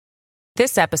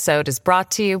This episode is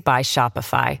brought to you by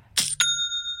Shopify.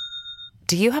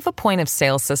 Do you have a point of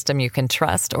sale system you can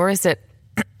trust, or is it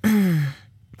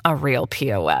a real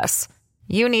POS?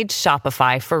 You need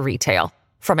Shopify for retail.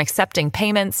 From accepting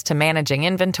payments to managing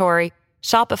inventory,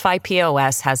 Shopify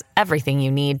POS has everything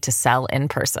you need to sell in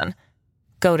person.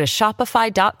 Go to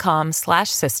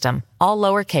shopify.com/system, all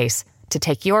lowercase, to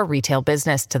take your retail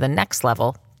business to the next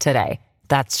level today.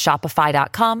 That's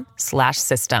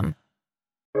shopify.com/system.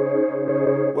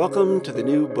 Welcome to the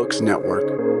New Books Network.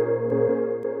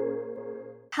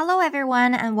 Hello,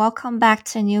 everyone, and welcome back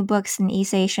to New Books in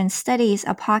East Asian Studies,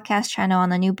 a podcast channel on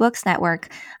the New Books Network.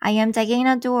 I am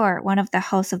Diana Dor, one of the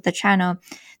hosts of the channel.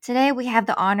 Today, we have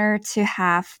the honor to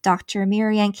have Dr.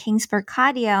 Miriam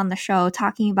Kingsburg-Kadia on the show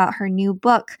talking about her new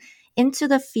book, Into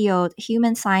the Field,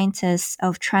 Human Scientists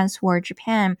of Trans-War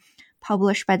Japan,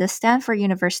 published by the Stanford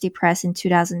University Press in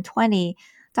 2020.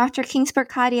 Dr.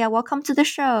 Kingsburg-Kadia, welcome to the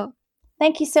show.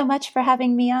 Thank you so much for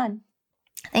having me on.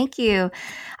 Thank you.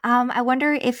 I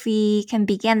wonder if we can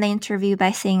begin the interview by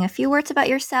saying a few words about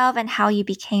yourself and how you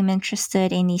became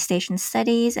interested in East Asian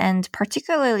studies and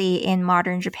particularly in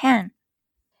modern Japan.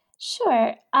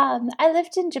 Sure. I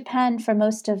lived in Japan for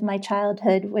most of my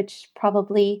childhood, which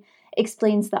probably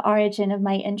explains the origin of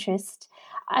my interest.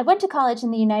 I went to college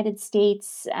in the United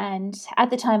States, and at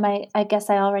the time, I guess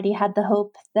I already had the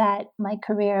hope that my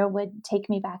career would take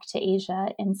me back to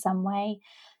Asia in some way.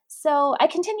 So I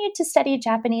continued to study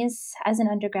Japanese as an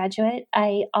undergraduate.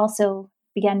 I also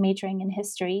began majoring in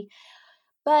history.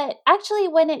 But actually,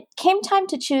 when it came time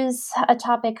to choose a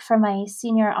topic for my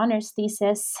senior honors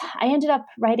thesis, I ended up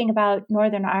writing about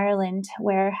Northern Ireland,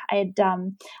 where I'd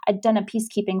done a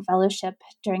peacekeeping fellowship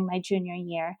during my junior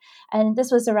year, and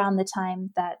this was around the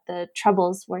time that the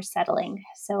Troubles were settling.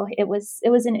 So it was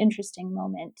an interesting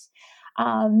moment.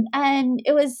 And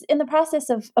it was in the process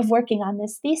of working on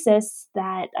this thesis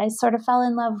that I sort of fell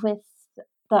in love with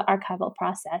the archival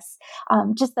process,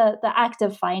 just the act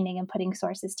of finding and putting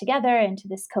sources together into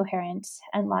this coherent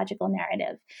and logical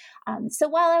narrative. So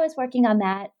while I was working on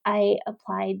that, I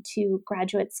applied to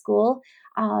graduate school,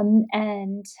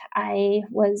 and I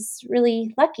was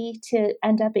really lucky to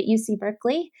end up at UC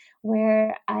Berkeley,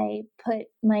 where I put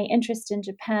my interest in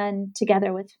Japan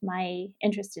together with my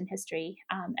interest in history,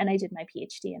 and I did my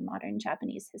PhD in modern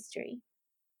Japanese history.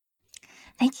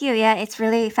 Thank you. Yeah, it's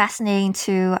really fascinating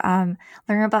to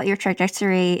learn about your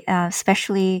trajectory,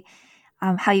 especially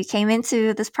how you came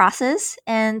into this process.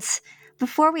 And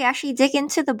before we actually dig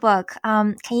into the book,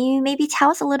 can you maybe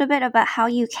tell us a little bit about how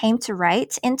you came to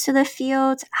write Into the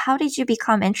Field? How did you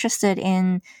become interested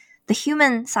in the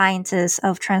human sciences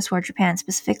of trans-war Japan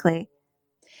specifically?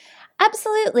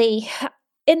 Absolutely.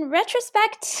 In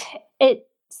retrospect, it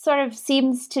sort of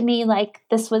seems to me like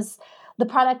this was the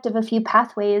product of a few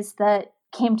pathways that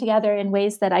came together in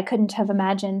ways that I couldn't have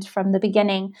imagined from the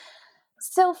beginning.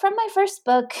 So, from my first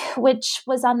book, which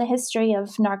was on the history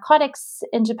of narcotics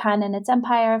in Japan and its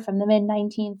empire from the mid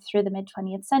 19th through the mid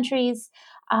 20th centuries,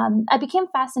 I became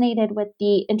fascinated with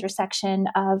the intersection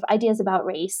of ideas about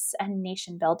race and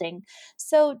nation building.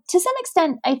 So, to some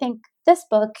extent, I think this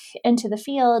book, Into the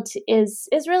Field, is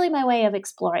really my way of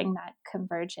exploring that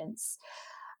convergence.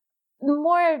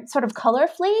 More sort of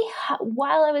colorfully,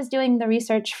 while I was doing the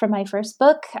research for my first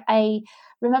book, I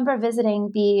remember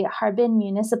visiting the Harbin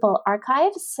Municipal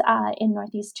Archives in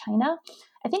Northeast China.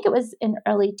 I think it was in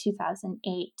early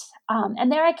 2008.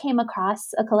 And there I came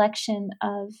across a collection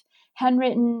of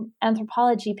handwritten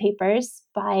anthropology papers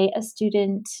by a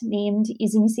student named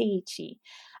Izumi Seiichi.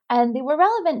 And they were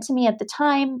relevant to me at the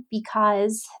time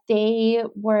because they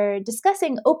were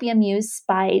discussing opium use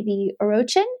by the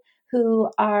Orochin, who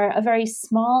are a very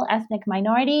small ethnic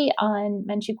minority on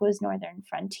Manchukuo's northern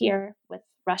frontier with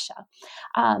Russia,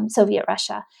 Soviet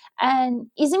Russia.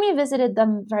 And Izumi visited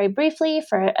them very briefly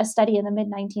for a study in the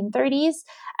mid-1930s,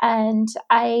 and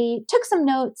I took some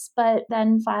notes, but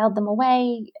then filed them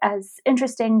away as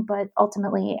interesting, but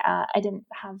ultimately I didn't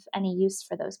have any use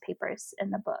for those papers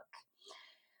in the book.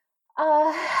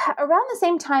 Around the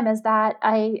same time as that,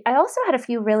 I also had a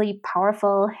few really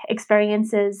powerful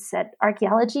experiences at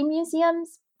archaeology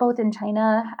museums, both in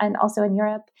China and also in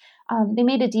Europe. They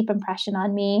made a deep impression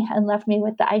on me and left me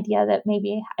with the idea that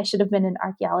maybe I should have been an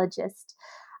archaeologist.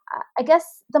 I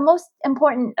guess the most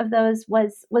important of those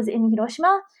was in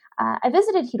Hiroshima. I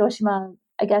visited Hiroshima,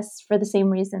 I guess, for the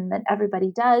same reason that everybody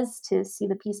does, to see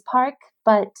the Peace Park.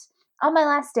 But on my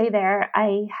last day there,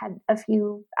 I had a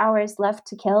few hours left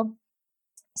to kill.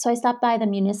 So I stopped by the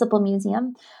Municipal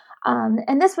Museum.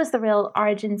 And this was the real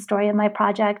origin story of my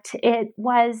project. It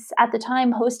was, at the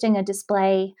time, hosting a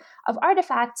display of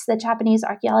artifacts that Japanese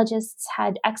archaeologists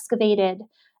had excavated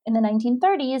in the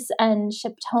 1930s and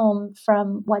shipped home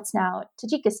from what's now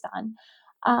Tajikistan.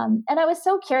 And I was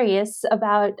so curious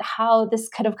about how this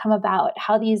could have come about,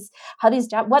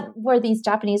 what were these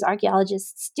Japanese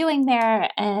archaeologists doing there,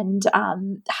 and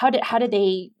how did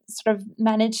they sort of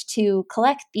manage to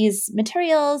collect these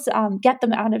materials, get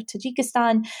them out of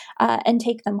Tajikistan, and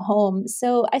take them home.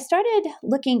 So I started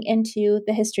looking into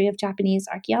the history of Japanese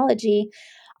archaeology.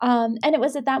 And it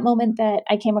was at that moment that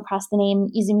I came across the name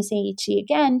Izumi Seiichi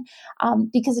again,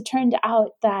 because it turned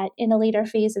out that in a later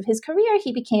phase of his career,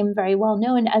 he became very well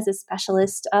known as a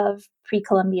specialist of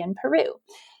pre-Columbian Peru.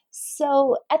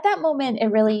 So at that moment, it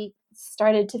really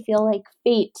started to feel like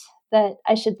fate that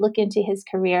I should look into his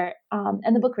career,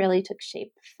 and the book really took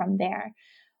shape from there.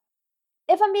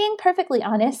 If I'm being perfectly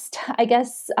honest, I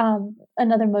guess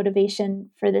another motivation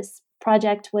for this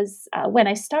project was when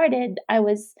I started, I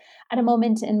was at a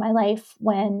moment in my life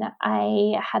when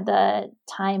I had the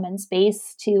time and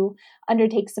space to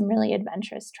undertake some really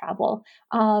adventurous travel.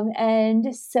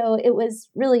 And so it was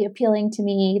really appealing to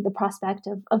me, the prospect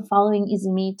of following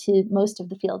Izumi to most of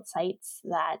the field sites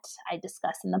that I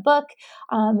discuss in the book.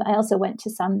 I also went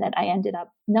to some that I ended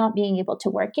up not being able to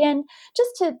work in,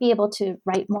 just to be able to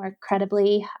write more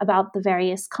credibly about the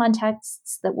various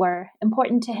contexts that were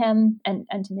important to him and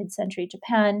to mid-century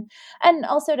Japan, and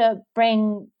also to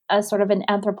bring a sort of an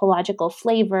anthropological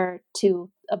flavor to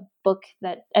a book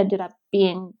that ended up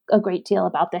being a great deal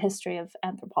about the history of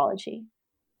anthropology.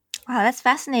 Wow, that's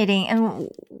fascinating. And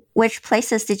which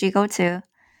places did you go to?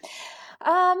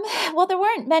 Well, there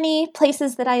weren't many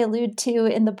places that I allude to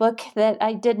in the book that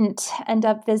I didn't end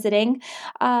up visiting.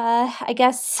 I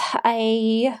guess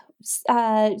I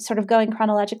sort of going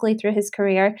chronologically through his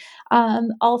career,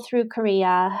 all through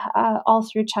Korea, all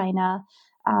through China,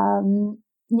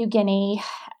 New Guinea,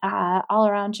 all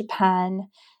around Japan,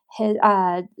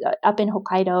 up in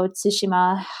Hokkaido,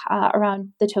 Tsushima, around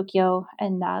the Tokyo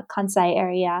and Kansai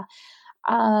area,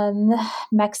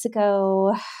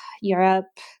 Mexico, Europe,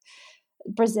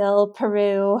 Brazil,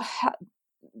 Peru.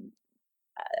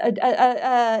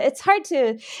 It's hard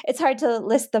to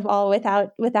list them all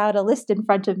without a list in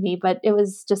front of me. But it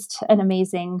was just an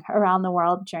amazing around the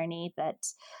world journey that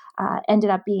ended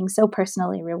up being so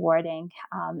personally rewarding.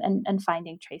 And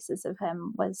finding traces of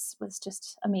him was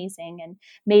just amazing, and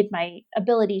made my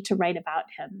ability to write about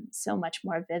him so much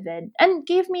more vivid, and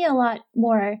gave me a lot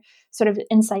more sort of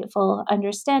insightful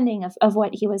understanding of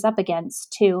what he was up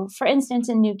against too. For instance,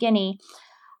 in New Guinea,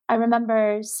 I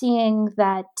remember seeing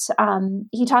that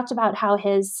he talked about how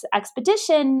his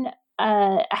expedition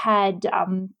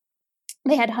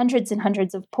they had hundreds and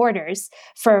hundreds of porters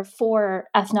for 4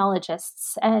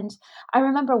 ethnologists, and I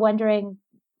remember wondering,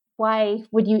 why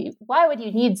would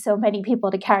you need so many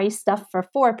people to carry stuff for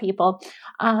 4 people?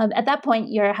 At that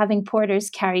point, you're having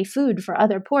porters carry food for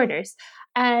other porters.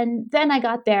 And then I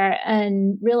got there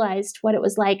and realized what it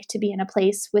was like to be in a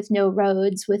place with no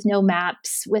roads, with no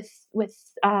maps, with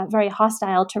very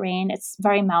hostile terrain. It's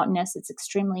very mountainous. It's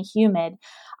extremely humid,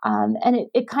 and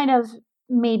it kind of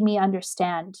made me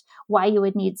understand why you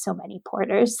would need so many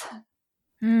porters.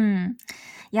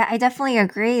 Yeah, I definitely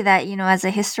agree that, as a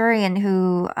historian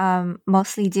who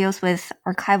mostly deals with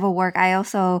archival work, I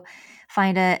also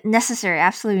find it necessary,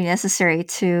 absolutely necessary,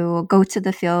 to go to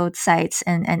the field sites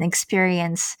and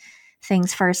experience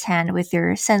things firsthand with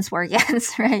your sense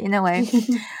organs, right, in a way.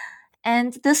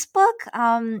 And this book,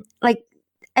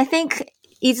 I think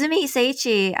Izumi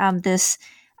Seiichi, this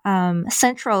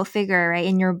central figure, right,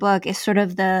 in your book, is sort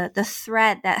of the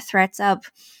thread that threads up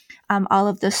all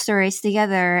of the stories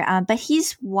together. But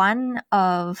he's one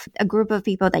of a group of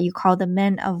people that you call the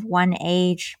men of one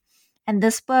age. And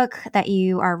this book that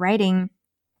you are writing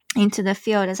into the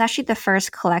field is actually the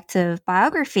first collective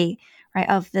biography, right,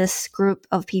 of this group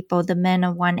of people, the men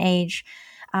of one age.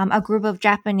 A group of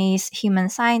Japanese human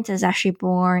scientists actually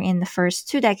born in the first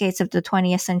 2 decades of the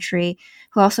 20th century,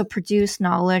 who also produced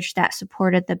knowledge that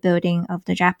supported the building of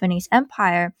the Japanese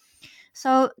empire.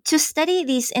 So to study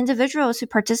these individuals who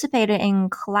participated in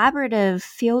collaborative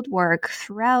field work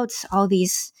throughout all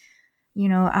these,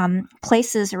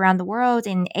 places around the world,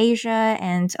 in Asia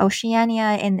and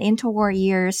Oceania in the interwar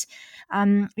years,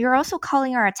 you're also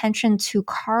calling our attention to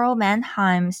Karl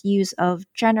Mannheim's use of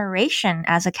generation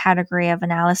as a category of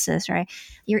analysis, right?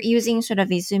 You're using sort of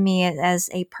Izumi as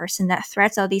a person that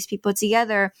threads all these people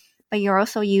together, but you're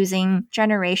also using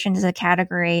generation as a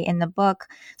category in the book.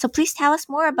 So please tell us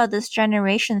more about this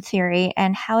generation theory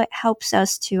and how it helps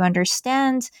us to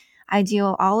understand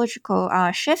ideological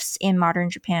shifts in modern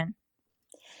Japan.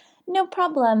 No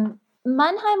problem.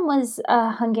 Mannheim was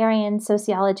a Hungarian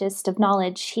sociologist of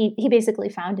knowledge. He basically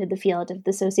founded the field of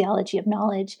the sociology of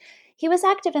knowledge. he was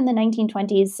active in the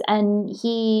 1920s, and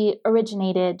he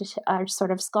originated a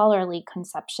sort of scholarly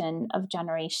conception of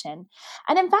generation.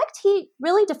 And in fact, he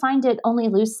really defined it only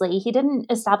loosely. He didn't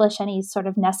establish any sort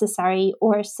of necessary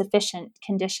or sufficient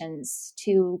conditions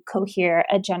to cohere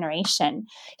a generation.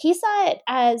 He saw it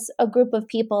as a group of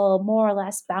people more or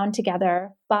less bound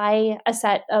together by a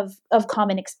set of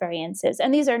common experiences.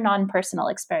 And these are non-personal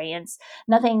experience,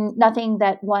 nothing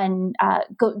that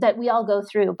that we all go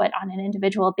through, but on an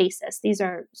individual basis. These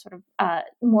are sort of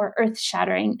more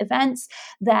earth-shattering events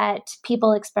that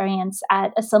people experience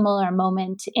at a similar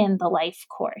moment in the life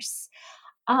course.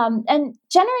 And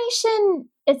generation,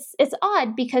 it's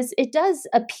odd because it does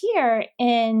appear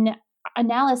in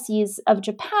analyses of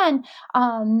Japan,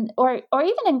 or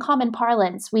even in common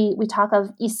parlance, we talk of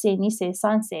issei, nisei,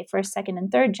 sansei, first, second,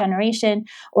 and third generation,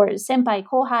 or senpai,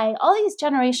 kohai, all these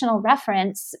generational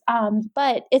reference,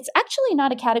 but it's actually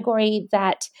not a category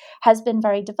that has been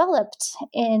very developed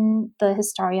in the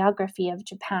historiography of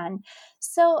Japan.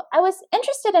 So I was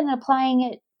interested in applying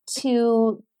it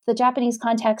to the Japanese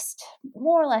context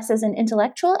more or less as an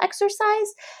intellectual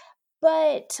exercise,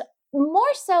 but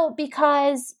more so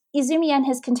because Izumi and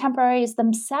his contemporaries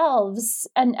themselves,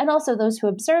 and also those who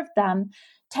observed them,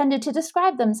 tended to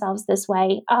describe themselves this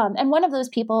way. And one of those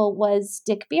people was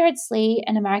Dick Beardsley,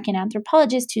 an American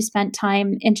anthropologist who spent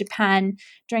time in Japan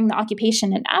during the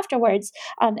occupation and afterwards.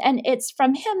 And it's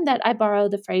from him that I borrow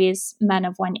the phrase men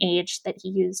of one age that he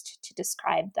used to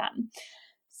describe them.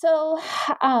 So,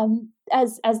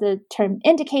 as the term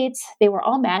indicates, they were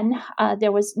all men.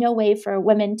 There was no way for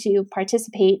women to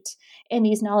participate in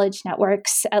these knowledge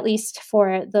networks, at least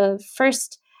for the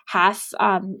first half,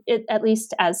 at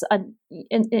least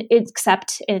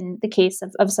except in the case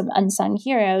of some unsung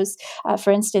heroes.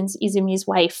 For instance, Izumi's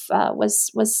wife was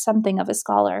something of a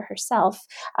scholar herself,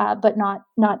 but not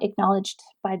acknowledged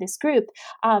by this group.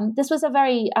 This was a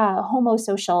very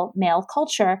homosocial male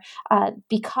culture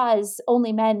because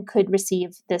only men could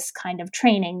receive this kind of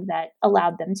training that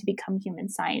allowed them to become human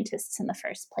scientists in the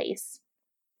first place.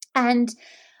 And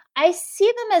I see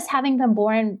them as having been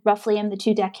born roughly in the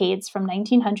 2 decades from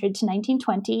 1900 to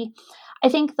 1920. I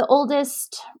think the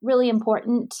oldest really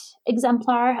important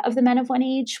exemplar of the men of one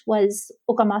age was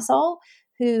Okamasao,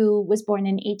 who was born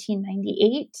in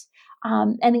 1898.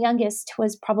 And the youngest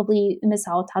was probably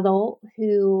Misao Tado,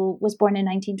 who was born in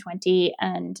 1920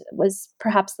 and was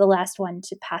perhaps the last one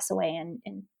to pass away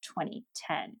in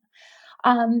 2010.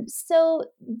 So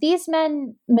these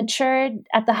men matured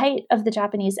at the height of the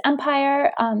Japanese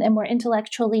Empire and were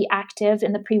intellectually active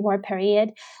in the pre-war period.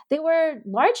 They were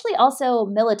largely also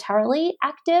militarily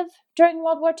active during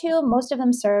World War II. Most of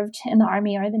them served in the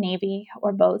Army or the Navy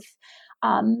or both.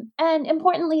 And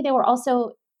importantly, they were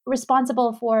also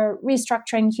responsible for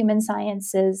restructuring human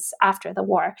sciences after the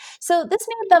war. So this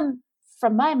made them,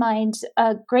 from my mind,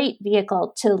 a great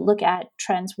vehicle to look at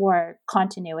trans-war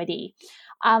continuity.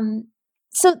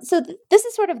 So this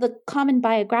is sort of the common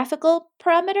biographical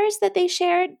parameters that they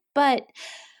shared, but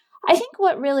I think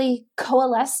what really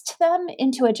coalesced them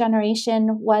into a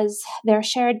generation was their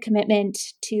shared commitment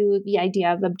to the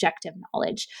idea of objective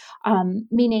knowledge,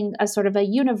 meaning a sort of a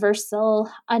universal,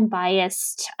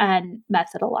 unbiased, and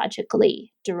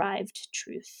methodologically derived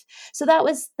truth. So that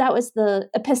was the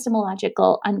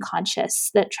epistemological unconscious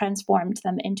that transformed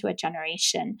them into a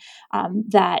generation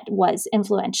that was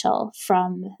influential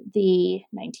from the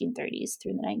 1930s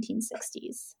through the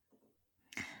 1960s.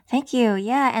 Thank you.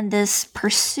 Yeah, and this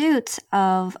pursuit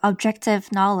of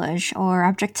objective knowledge or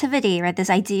objectivity, right? This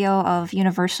ideal of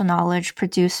universal knowledge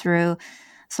produced through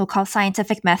so-called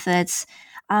scientific methods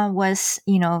was,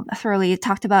 thoroughly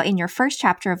talked about in your first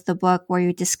chapter of the book, where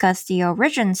you discuss the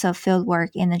origins of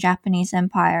fieldwork in the Japanese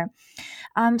Empire.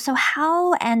 So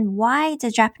how and why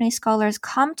did Japanese scholars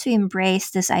come to embrace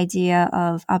this idea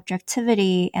of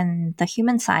objectivity in the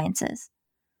human sciences?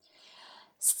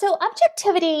 So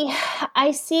objectivity,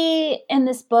 I see in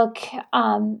this book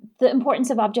the importance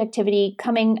of objectivity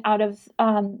coming out of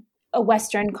a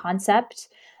Western concept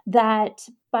that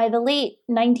by the late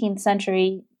 19th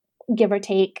century, give or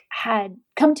take, had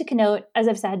come to connote, as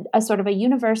I've said, a sort of a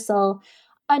universal,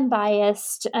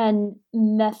 unbiased, and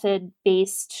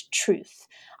method-based truth.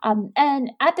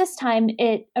 And at this time,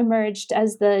 it emerged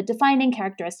as the defining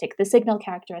characteristic, the signal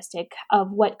characteristic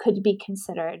of what could be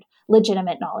considered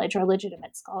legitimate knowledge or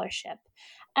legitimate scholarship.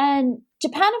 And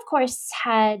Japan, of course,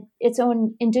 had its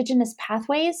own indigenous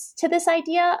pathways to this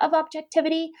idea of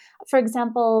objectivity. For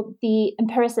example, the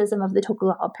empiricism of the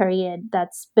Tokugawa period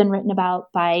that's been written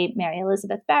about by Mary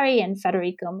Elizabeth Barry and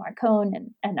Federico Marcone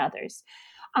and others.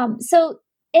 So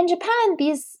in Japan,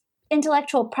 these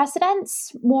intellectual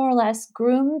precedents more or less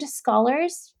groomed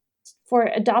scholars for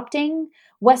adopting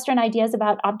Western ideas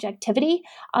about objectivity.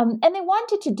 And they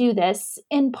wanted to do this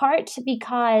in part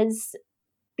because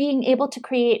being able to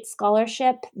create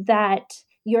scholarship that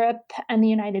Europe and the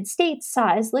United States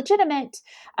saw as legitimate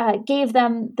gave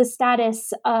them the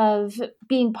status of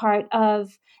being part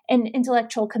of an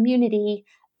intellectual community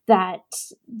that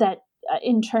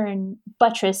in turn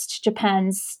buttressed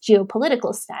Japan's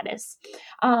geopolitical status.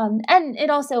 And it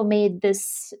also made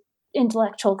this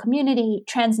intellectual community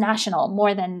transnational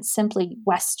more than simply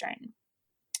Western.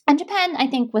 And Japan, I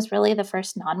think, was really the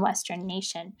first non-Western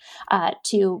nation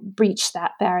to breach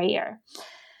that barrier.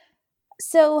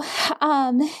 So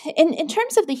in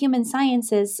terms of the human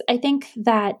sciences, I think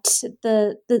that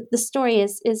the story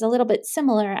is a little bit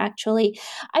similar, actually.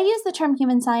 I use the term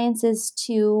human sciences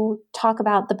to talk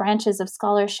about the branches of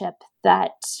scholarship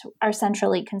that are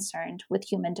centrally concerned with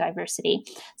human diversity.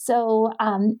 So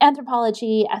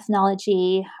anthropology,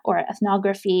 ethnology, or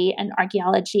ethnography, and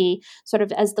archaeology sort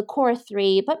of as the core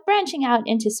three, but branching out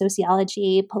into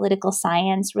sociology, political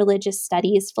science, religious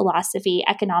studies, philosophy,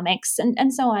 economics,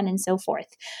 and so on and so forth.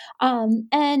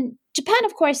 And Japan,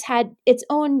 of course, had its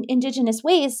own indigenous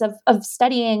ways of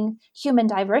studying human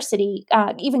diversity,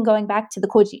 even going back to the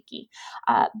Kojiki.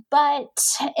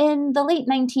 But in the late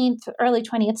 19th, early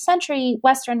 20th century,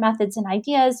 Western methods and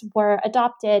ideas were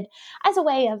adopted as a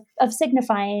way of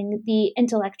signifying the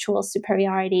intellectual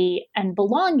superiority and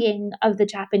belonging of the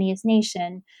Japanese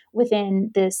nation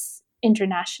within this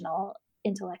international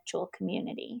intellectual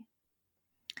community.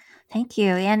 Thank you.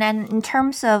 And in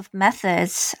terms of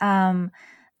methods,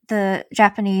 the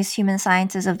Japanese human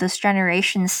scientists of this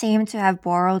generation seem to have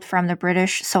borrowed from the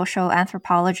British social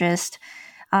anthropologist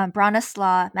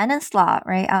Bronislaw Malinowski,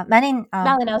 right?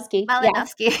 Malinowski.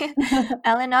 Malinowski. Yeah.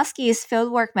 Malinowski's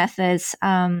fieldwork methods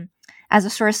as a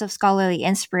source of scholarly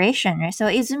inspiration. Right? So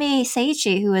Izumi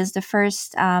Seiichi, who was the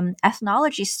first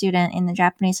ethnology student in the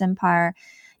Japanese Empire,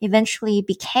 eventually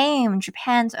became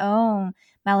Japan's own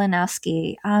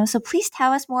Malinowski. So please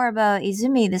tell us more about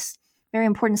Izumi, this very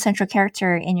important central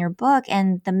character in your book,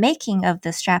 and the making of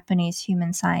this Japanese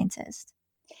human scientist.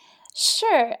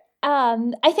 Sure.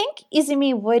 I think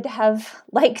Izumi would have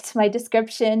liked my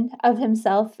description of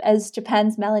himself as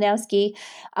Japan's Malinowski,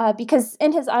 because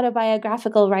in his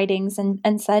autobiographical writings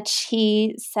and such,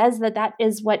 he says that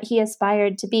is what he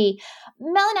aspired to be.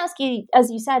 Malinowski,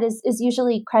 as you said, is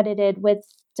usually credited with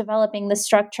developing the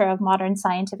structure of modern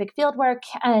scientific fieldwork,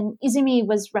 and Izumi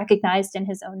was recognized in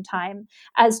his own time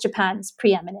as Japan's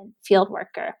preeminent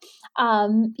fieldworker.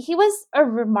 He was a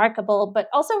remarkable but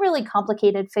also really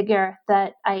complicated figure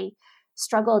that I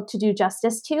struggled to do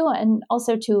justice to and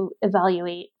also to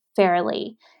evaluate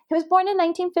fairly. He was born in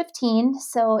 1915,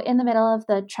 so in the middle of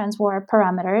the transwar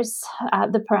parameters,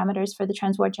 the parameters for the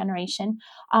transwar generation,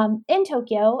 in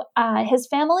Tokyo. His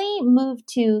family moved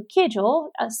to Keijo,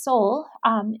 Seoul,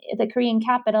 the Korean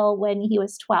capital, when he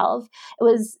was 12. It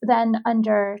was then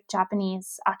under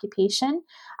Japanese occupation.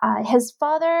 His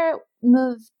father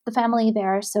moved the family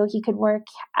there so he could work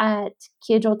at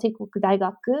Keijo Teikoku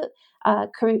Daigaku,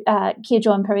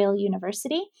 Keijo Imperial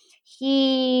University.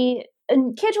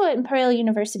 And Keijo Imperial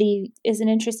University is an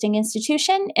interesting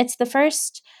institution. It's the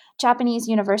first Japanese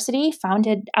university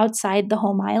founded outside the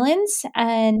home islands,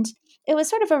 and it was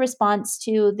sort of a response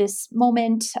to this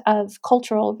moment of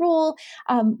cultural rule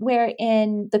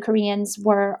wherein the Koreans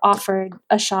were offered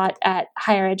a shot at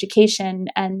higher education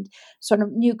and sort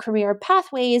of new career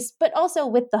pathways, but also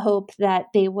with the hope that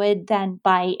they would then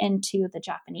buy into the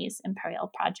Japanese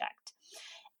imperial project.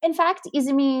 In fact,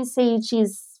 Izumi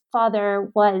Seiichi's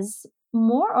father was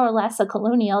more or less a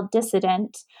colonial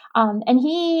dissident, and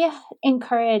he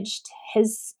encouraged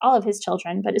all of his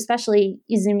children, but especially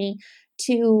Izumi,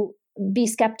 to be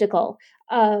skeptical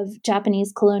of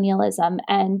Japanese colonialism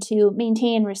and to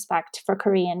maintain respect for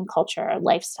Korean culture,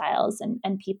 lifestyles,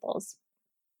 and peoples.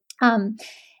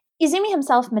 Izumi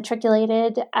himself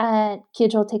matriculated at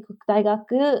Keijo Teikoku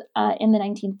Daigaku in the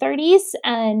 1930s,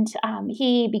 and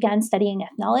he began studying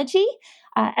ethnology.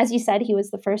 As you said, he was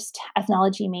the first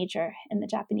ethnology major in the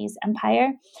Japanese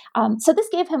Empire. So this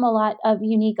gave him a lot of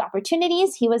unique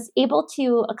opportunities. He was able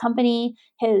to accompany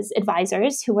his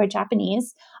advisors, who were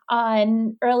Japanese,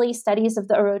 on early studies of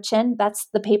the Orochin. That's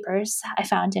the papers I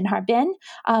found in Harbin.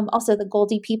 Also the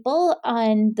Goldie people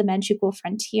on the Manchukuo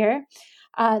frontier.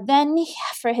 Then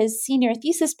for his senior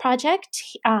thesis project,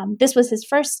 this was his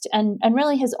first and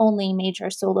really his only major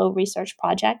solo research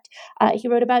project. He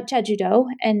wrote about Jeju-do,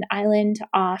 an island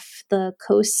off the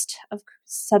coast of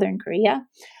southern Korea.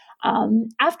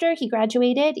 After he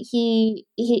graduated, he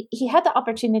had the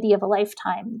opportunity of a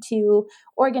lifetime to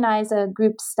organize a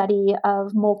group study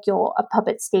of Mokyo, a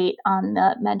puppet state on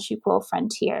the Manchukuo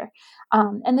frontier.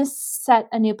 And this set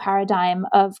a new paradigm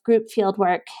of group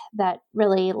fieldwork that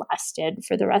really lasted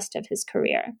for the rest of his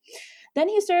career. Then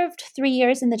he served 3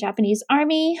 years in the Japanese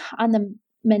army on the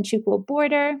Manchukuo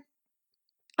border.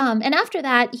 And after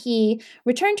that, he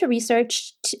returned to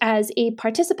research as a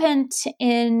participant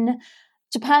in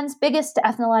Japan's biggest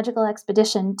ethnological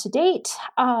expedition to date,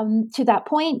 to that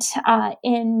point,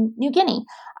 in New Guinea,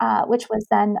 which was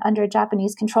then under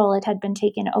Japanese control. It had been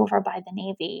taken over by the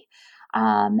Navy.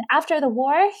 After the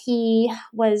war, he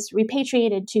was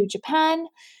repatriated to Japan.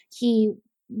 He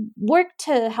worked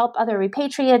to help other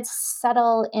repatriates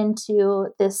settle into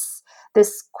this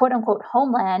quote unquote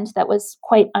homeland that was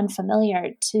quite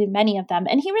unfamiliar to many of them.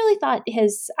 And he really thought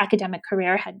his academic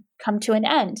career had come to an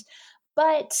end.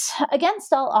 But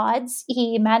against all odds,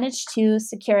 he managed to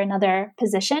secure another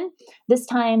position, this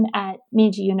time at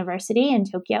Meiji University in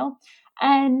Tokyo.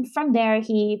 And from there,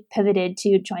 he pivoted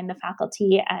to join the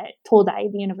faculty at Todai,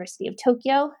 the University of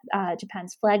Tokyo,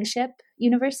 Japan's flagship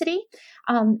university.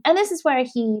 And this is where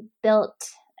he built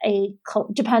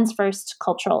Japan's first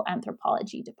cultural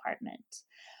anthropology department.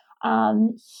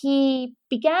 He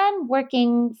began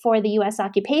working for the U.S.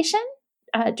 occupation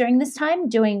during this time,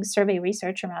 doing survey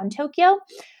research around Tokyo.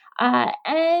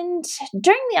 And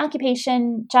during the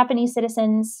occupation, Japanese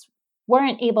citizens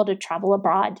weren't able to travel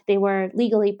abroad. They were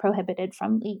legally prohibited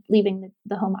from leaving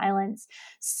the home islands.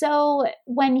 So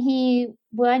when he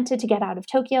wanted to get out of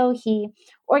Tokyo, he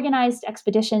organized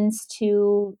expeditions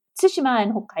to Tsushima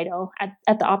and Hokkaido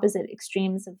at the opposite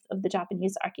extremes of the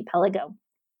Japanese archipelago.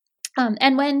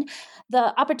 And when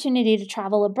the opportunity to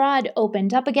travel abroad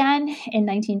opened up again in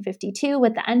 1952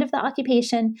 with the end of the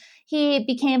occupation, he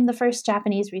became the first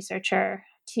Japanese researcher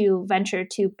to venture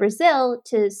to Brazil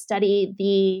to study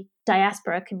the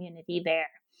diaspora community there.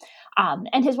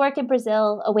 And his work in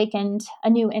Brazil awakened a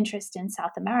new interest in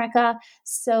South America.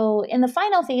 So in the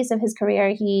final phase of his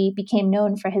career, he became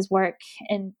known for his work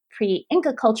in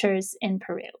pre-Inca cultures in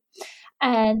Peru.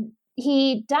 And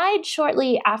he died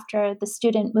shortly after the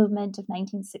student movement of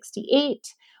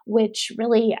 1968, which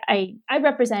really I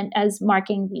represent as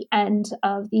marking the end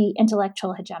of the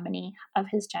intellectual hegemony of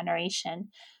his generation.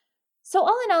 So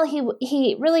all in all,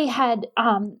 he really had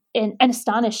an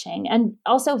astonishing and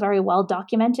also very well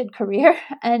documented career,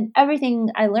 and everything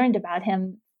I learned about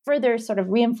him further sort of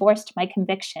reinforced my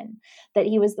conviction that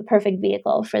he was the perfect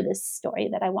vehicle for this story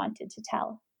that I wanted to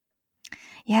tell.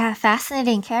 Yeah,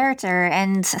 fascinating character.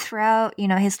 And throughout,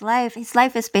 his life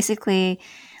is basically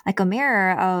like a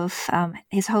mirror of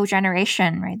his whole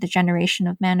generation, right? The generation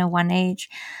of men of one age.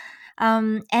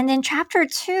 And in chapter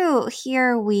 2,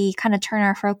 here we kind of turn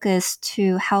our focus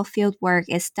to how fieldwork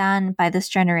is done by this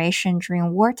generation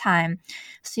during wartime.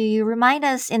 So you remind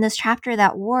us in this chapter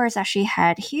that wars actually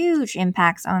had huge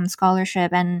impacts on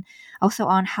scholarship and also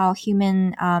on how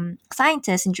human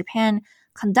scientists in Japan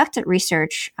conducted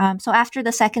research. So after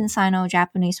the Second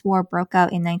Sino-Japanese War broke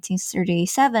out in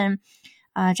 1937,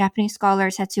 Japanese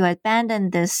scholars had to abandon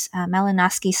this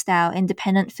Malinowski-style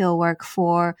independent fieldwork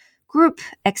for group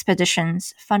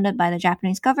expeditions funded by the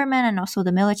Japanese government and also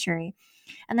the military.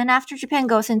 And then after Japan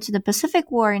goes into the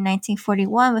Pacific War in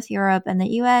 1941 with Europe and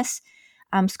the US,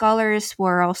 scholars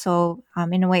were also,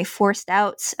 in a way, forced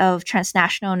out of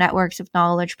transnational networks of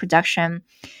knowledge production.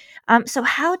 So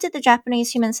how did the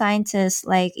Japanese human scientists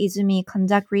like Izumi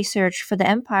conduct research for the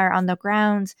empire on the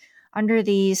ground under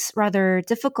these rather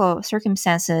difficult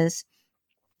circumstances?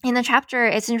 In the chapter,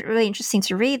 it's really interesting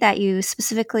to read that you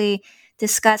specifically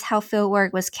discuss how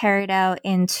fieldwork was carried out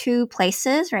in 2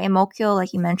 places, right? In Mokyo,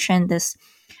 like you mentioned, this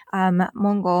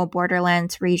Mongol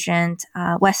borderland region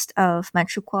west of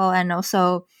Manchukuo, and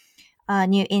also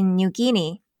in New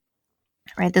Guinea,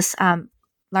 right? This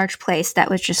large place that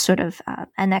was just sort of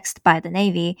annexed by the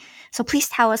Navy. So please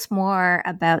tell us more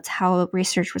about how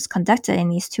research was conducted in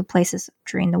these 2 places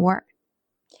during the war.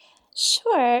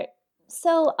 Sure.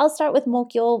 So I'll start with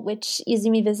Mokyo, which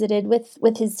Izumi visited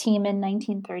with his team in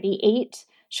 1938,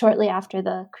 shortly after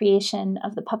the creation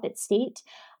of the puppet state.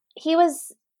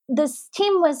 This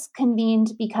team was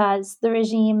convened because the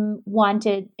regime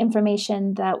wanted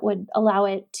information that would allow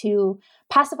it to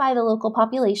pacify the local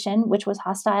population, which was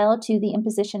hostile to the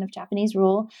imposition of Japanese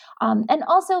rule, and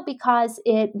also because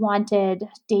it wanted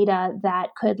data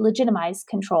that could legitimize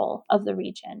control of the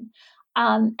region.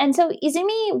 And so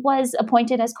Izumi was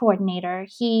appointed as coordinator.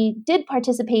 He did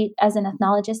participate as an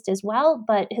ethnologist as well,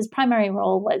 but his primary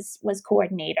role was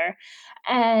coordinator.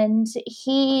 And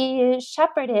he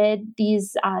shepherded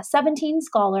these 17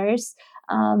 scholars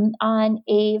on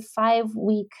a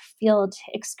 5-week field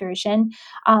excursion.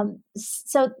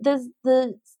 So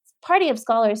the party of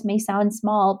scholars may sound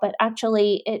small, but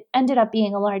actually it ended up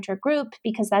being a larger group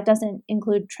because that doesn't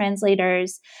include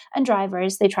translators and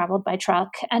drivers. They traveled by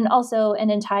truck, and also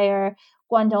an entire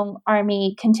Guangdong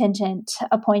Army contingent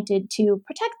appointed to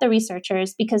protect the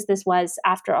researchers because this was,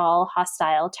 after all,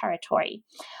 hostile territory.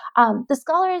 The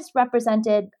scholars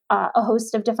represented a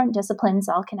host of different disciplines,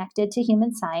 all connected to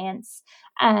human science,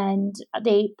 and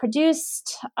they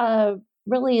produced a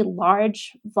really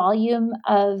large volume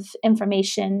of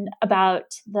information about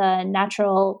the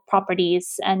natural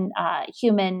properties and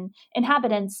human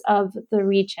inhabitants of the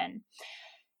region.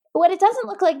 What it doesn't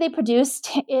look like they produced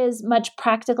is much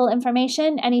practical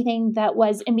information, anything that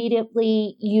was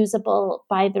immediately usable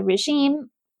by the regime.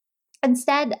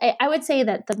 Instead, I would say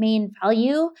that the main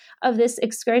value of this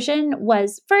excursion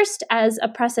was first as a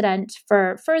precedent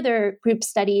for further group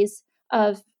studies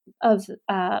of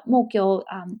Mokyo.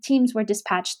 Teams were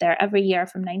dispatched there every year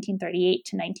from 1938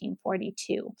 to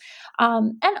 1942.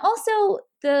 And also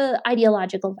the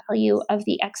ideological value of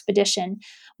the expedition,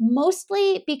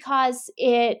 mostly because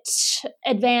it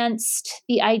advanced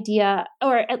the idea,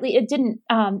 or at least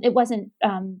it wasn't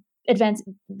advanced.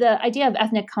 The idea of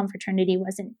ethnic confraternity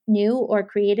wasn't new or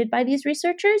created by these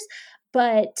researchers,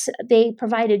 but they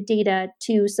provided data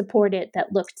to support it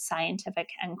that looked scientific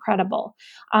and credible.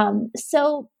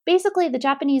 So basically, the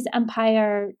Japanese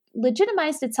empire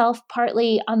legitimized itself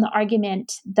partly on the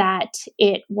argument that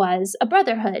it was a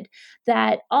brotherhood,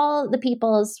 that all the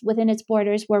peoples within its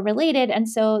borders were related, and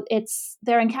so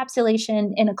their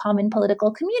encapsulation in a common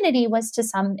political community was to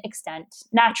some extent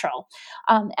natural.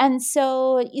 And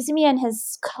so Izumi and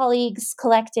his colleagues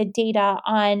collected data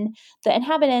on the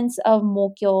inhabitants of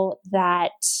Mokyo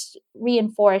that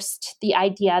reinforced the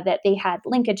idea that they had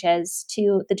linkages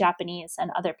to the Japanese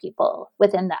and other people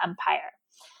within the empire.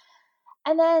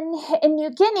 And then in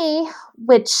New Guinea,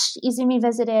 which Izumi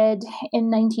visited in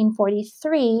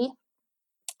 1943,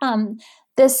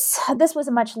 this was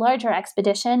a much larger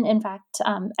expedition. In fact,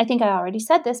 I think I already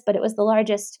said this, but it was the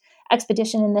largest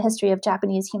expedition in the history of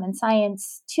Japanese human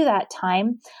science to that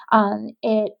time.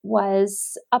 It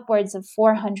was upwards of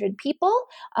 400 people.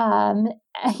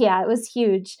 Yeah, it was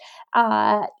huge.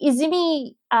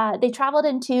 Izumi, they traveled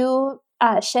in two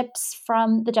ships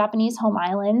from the Japanese home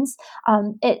islands.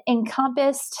 It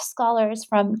encompassed scholars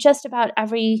from just about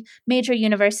every major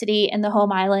university in the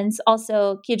home islands,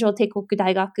 also Keijo Teikoku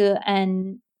Daigaku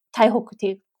and Taihoku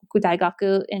Teikoku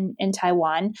Daigaku in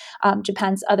Taiwan,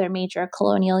 Japan's other major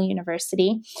colonial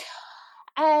university.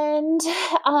 And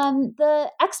the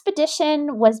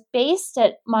expedition was based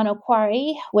at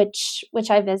Manokwari, which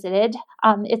I visited.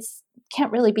 It's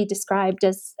can't really be described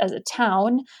as a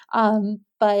town,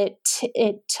 but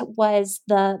it was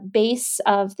the base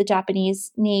of the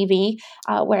Japanese Navy,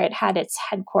 where it had its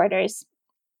headquarters.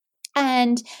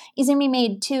 And Izumi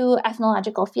made 2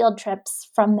 ethnological field trips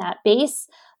from that base.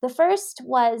 The first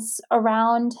was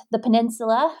around the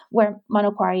peninsula where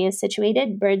Manokwari is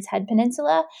situated, Bird's Head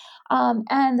Peninsula,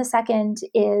 and the second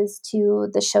is to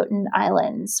the Shoten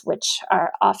Islands, which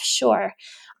are offshore.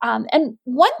 And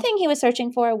one thing he was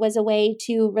searching for was a way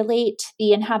to relate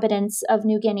the inhabitants of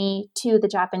New Guinea to the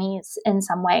Japanese in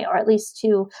some way, or at least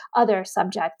to other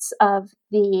subjects of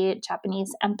the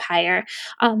Japanese Empire.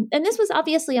 And this was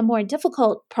obviously a more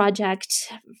difficult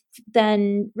project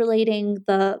than relating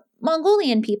the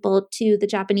Mongolian people to the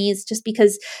Japanese, just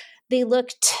because they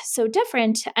looked so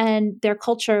different and their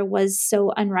culture was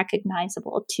so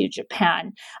unrecognizable to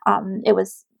Japan. It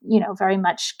was, very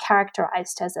much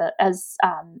characterized as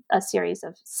a series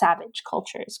of savage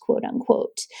cultures, quote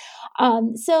unquote.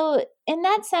 So in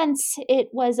that sense, it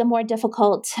was a more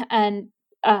difficult and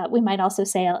we might also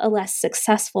say a less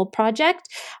successful project.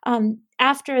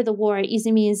 After the war,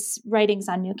 Izumi's writings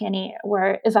on New Guinea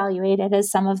were evaluated as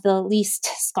some of the least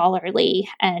scholarly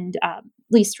and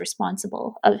least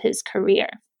responsible of his career.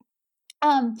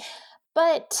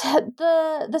 But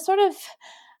the sort of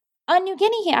on New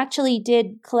Guinea, he actually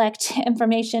did collect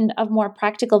information of more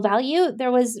practical value.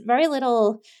 There was very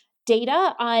little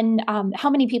data on how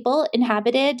many people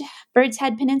inhabited Bird's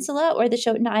Head Peninsula or the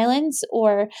Schouten Islands,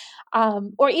 or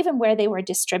even where they were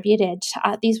distributed.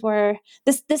 This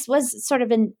was sort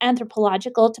of an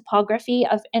anthropological topography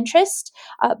of interest,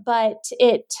 but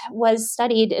it was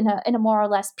studied in a more or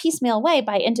less piecemeal way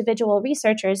by individual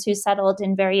researchers who settled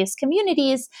in various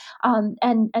communities,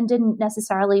 and didn't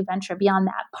necessarily venture beyond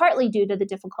that, partly due to the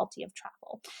difficulty of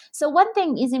travel. So one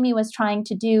thing Izumi was trying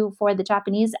to do for the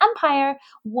Japanese Empire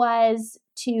was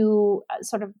to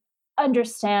sort of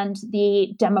understand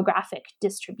the demographic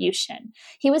distribution.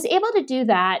 He was able to do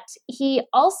that. He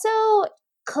also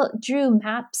drew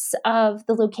maps of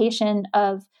the location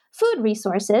of food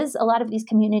resources. A lot of these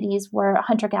communities were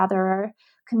hunter-gatherer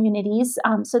communities,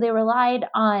 so they relied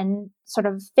on sort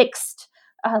of fixed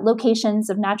locations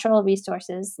of natural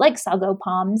resources like sago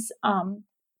palms.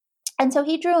 And so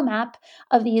he drew a map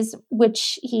of these,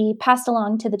 which he passed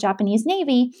along to the Japanese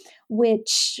Navy,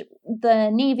 which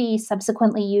the Navy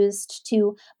subsequently used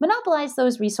to monopolize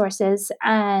those resources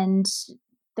and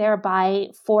thereby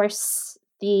force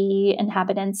the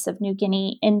inhabitants of New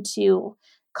Guinea into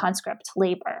conscript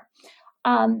labor.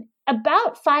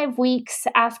 About 5 weeks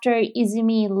after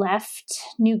Izumi left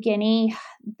New Guinea,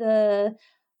 the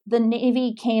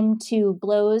Navy came to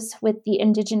blows with the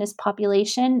indigenous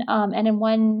population, and in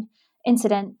one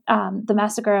incident, the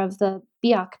massacre of the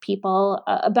Biak people,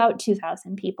 about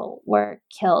 2,000 people were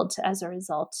killed as a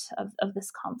result of this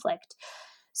conflict.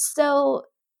 So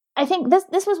I think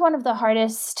this was one of the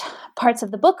hardest parts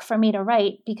of the book for me to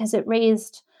write, because it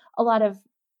raised a lot of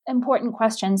important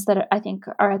questions that I think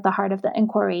are at the heart of the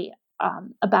inquiry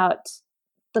about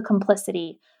the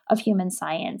complicity of human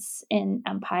science in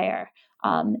empire.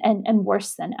 And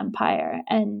worse than empire,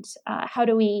 and how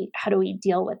do we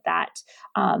deal with that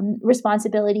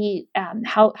responsibility?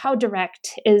 How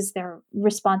direct is their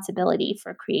responsibility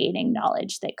for creating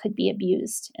knowledge that could be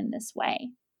abused in this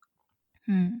way?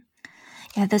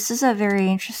 Yeah, this is a very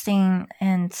interesting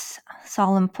and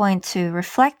solemn point to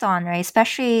reflect on, right?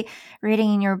 Especially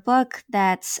reading in your book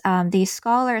that these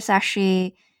scholars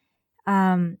actually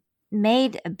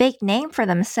made a big name for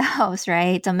themselves,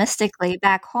 right, domestically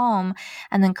back home,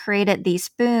 and then created these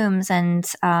booms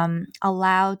and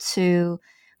allowed to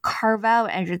carve out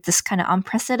this kind of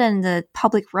unprecedented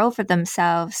public role for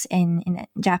themselves in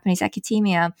Japanese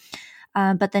academia.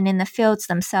 But then in the fields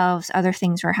themselves, other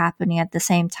things were happening at the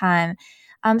same time.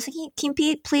 So can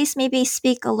you please maybe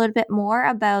speak a little bit more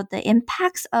about the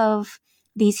impacts of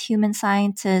these human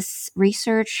scientists'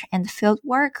 research and field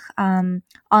work on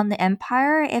the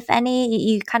empire, if any?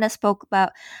 You kind of spoke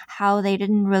about how they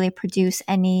didn't really produce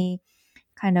any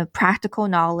kind of practical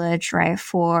knowledge, right,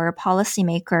 for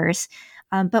policymakers.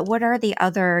 But what are the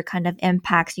other kind of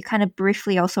impacts? You kind of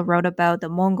briefly also wrote about the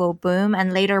Mongol boom,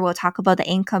 and later we'll talk about the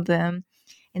Inca boom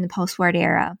in the post-war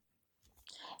era.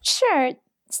 Sure.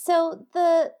 So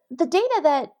the data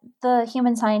that the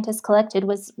human scientists collected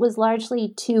was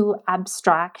largely too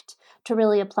abstract to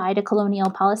really apply to colonial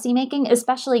policymaking,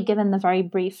 especially given the very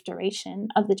brief duration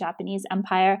of the Japanese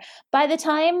Empire. By the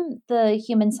time the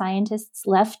human scientists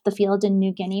left the field in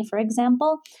New Guinea, for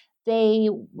example,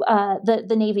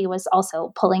 the Navy was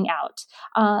also pulling out.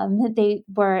 They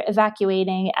were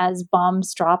evacuating as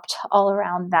bombs dropped all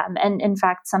around them. And in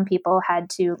fact, some people had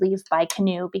to leave by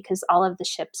canoe because all of the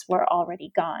ships were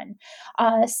already gone.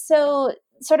 So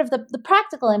sort of the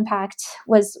practical impact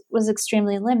was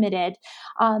extremely limited.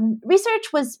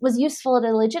 Research was useful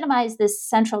to legitimize this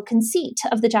central conceit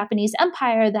of the Japanese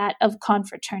Empire, that of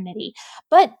confraternity.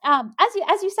 But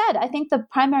as you said, I think the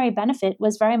primary benefit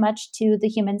was very much to the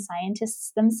human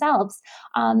scientists themselves,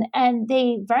 and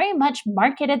they very much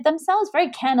marketed themselves,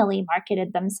 very cannily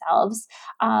marketed themselves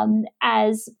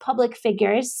as public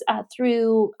figures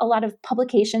through a lot of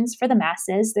publications for the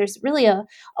masses. There's really a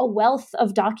wealth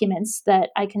of documents that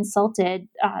I consulted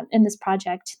in this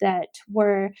project that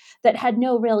had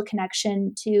no real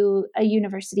connection to a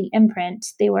university imprint.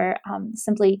 They were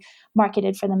simply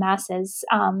marketed for the masses.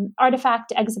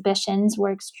 Artifact exhibitions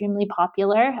were extremely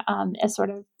popular. A sort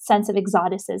of sense of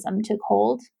exoticism took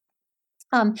hold.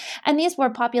 And these were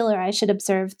popular, I should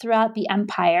observe, throughout the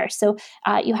empire. So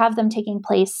you have them taking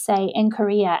place, say, in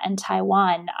Korea and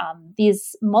Taiwan,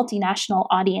 these multinational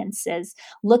audiences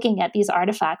looking at these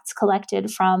artifacts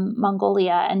collected from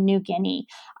Mongolia and New Guinea.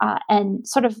 And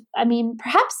sort of, I mean,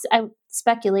 perhaps I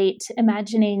speculate,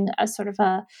 imagining a sort of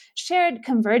a shared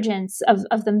convergence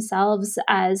of themselves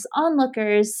as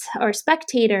onlookers or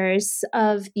spectators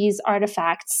of these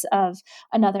artifacts of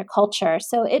another culture.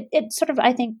 So it sort of,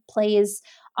 I think, plays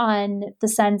on the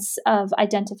sense of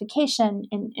identification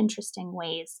in interesting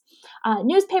ways.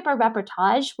 Newspaper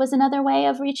reportage was another way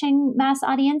of reaching mass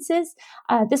audiences.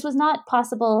 This was not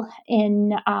possible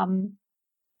in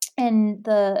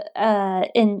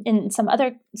some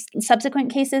other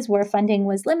subsequent cases where funding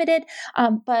was limited,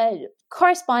 but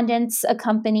correspondents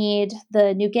accompanied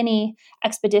the New Guinea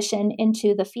expedition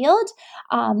into the field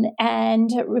and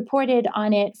reported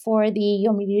on it for the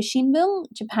Yomiuri Shimbun,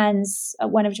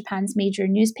 one of Japan's major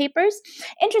newspapers.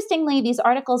 Interestingly, these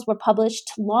articles were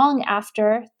published long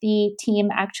after the team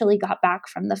actually got back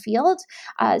from the field.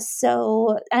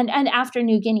 And after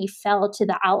New Guinea fell to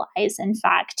the Allies, in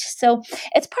fact. So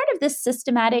it's part of this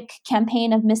systematic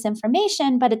campaign of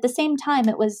misinformation, but at the same time,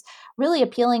 it was really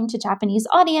appealing to Japanese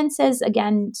audiences,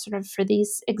 again, sort of for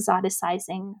these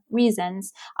exoticizing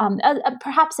reasons,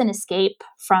 perhaps an escape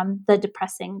from the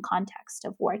depressing context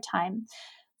of wartime.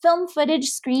 Film footage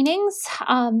screenings,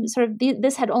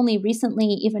 this had only recently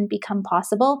even become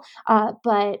possible,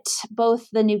 but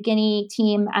both the New Guinea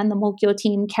team and the Mokyo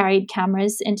team carried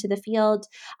cameras into the field.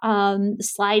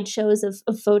 Slideshows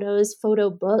of photos, photo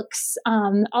books,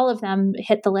 all of them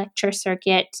hit the lecture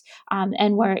circuit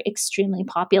and were extremely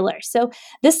popular. So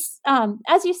this,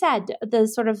 as you said, the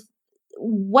sort of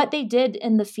what they did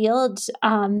in the field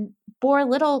bore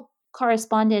little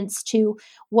correspondence to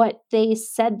what they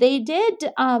said they did,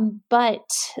 but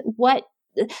what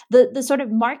the sort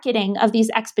of marketing of these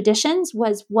expeditions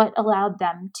was what allowed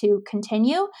them to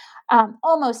continue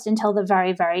almost until the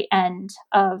very, very end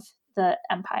of the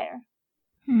empire.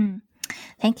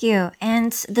 Thank you.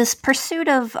 And this pursuit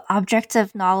of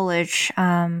objective knowledge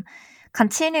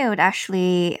continued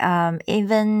actually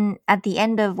even at the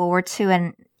end of World War II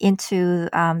and into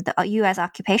the U.S.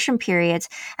 occupation periods.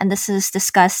 And this is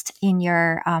discussed in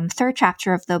your third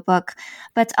chapter of the book.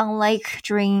 But unlike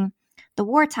during the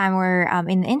wartime or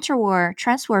in the interwar,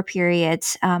 transwar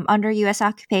periods, under U.S.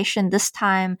 occupation, this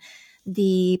time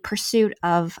the pursuit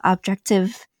of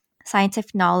objective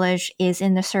scientific knowledge is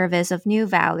in the service of new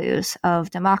values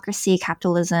of democracy,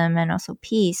 capitalism, and also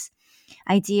peace.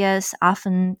 Ideas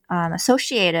often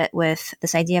associated with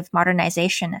this idea of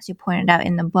modernization, as you pointed out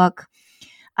in the book.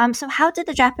 So how did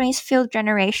the Japanese field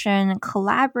generation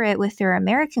collaborate with their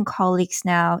American colleagues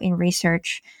now in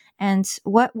research? And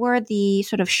what were the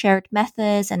sort of shared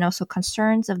methods and also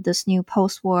concerns of this new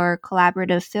post-war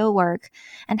collaborative fieldwork?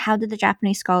 And how did the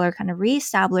Japanese scholar kind of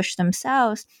reestablish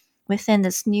themselves within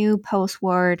this new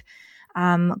post-war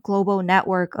global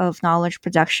network of knowledge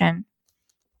production?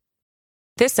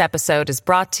 This episode is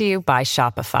brought to you by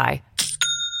Shopify.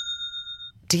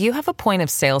 Do you have a point of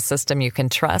sale system you can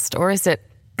trust, or is it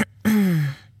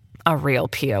a real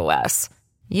POS?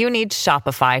 You need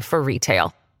Shopify for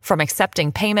retail. From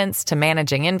accepting payments to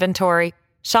managing inventory,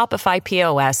 Shopify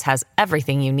POS has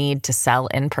everything you need to sell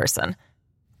in person.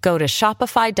 Go to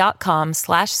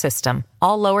shopify.com/system,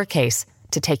 all lowercase,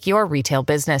 to take your retail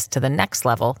business to the next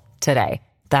level today.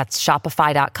 That's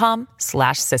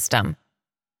shopify.com/system.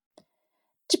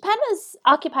 Japan was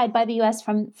occupied by the U.S.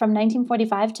 from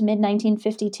 1945 to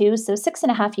mid-1952, so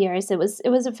 6.5 years. It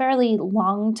was a fairly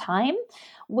long time,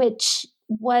 which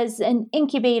was an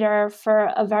incubator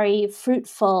for a very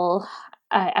fruitful,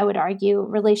 I would argue,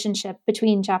 relationship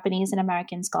between Japanese and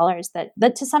American scholars that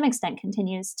to some extent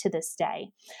continues to this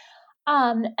day.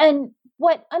 And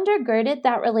what undergirded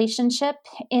that relationship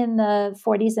in the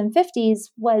 40s and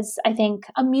 50s was, I think,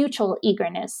 a mutual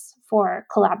eagerness for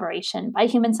collaboration by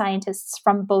human scientists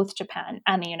from both Japan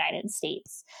and the United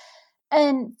States.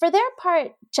 And for their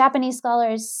part, Japanese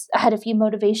scholars had a few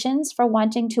motivations for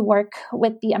wanting to work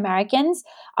with the Americans.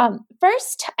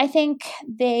 First, I think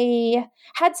they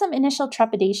had some initial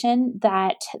trepidation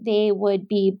that they would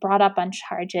be brought up on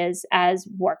charges as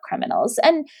war criminals.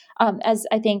 And as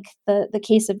I think the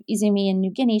case of Izumi in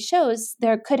New Guinea shows,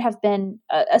 there could have been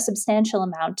a substantial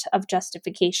amount of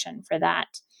justification for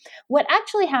that. What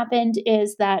actually happened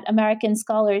is that American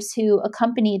scholars who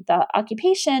accompanied the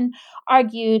occupation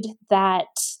argued that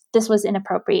this was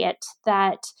inappropriate,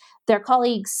 that their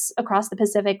colleagues across the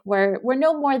Pacific were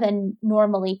no more than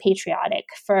normally patriotic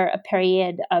for a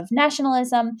period of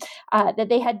nationalism, that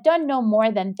they had done no more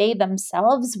than they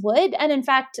themselves would. And in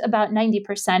fact, about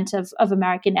 90% of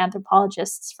American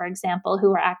anthropologists, for example, who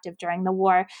were active during the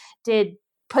war, did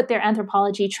put their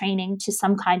anthropology training to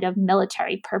some kind of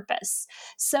military purpose.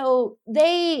 So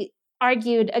they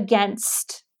argued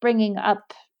against bringing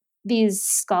up these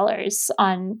scholars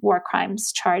on war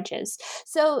crimes charges.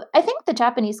 So I think the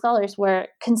Japanese scholars were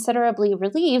considerably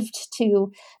relieved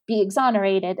to be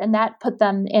exonerated, and that put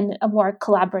them in a more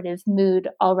collaborative mood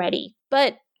already.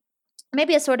 But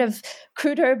maybe a sort of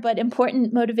cruder but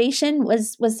important motivation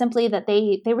was simply that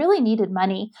they really needed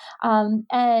money.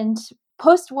 And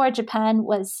post-war Japan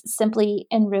was simply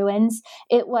in ruins.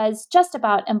 It was just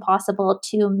about impossible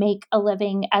to make a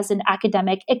living as an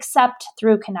academic, except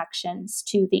through connections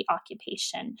to the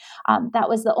occupation. That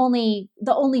was the only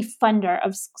funder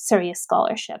of serious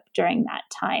scholarship during that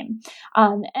time.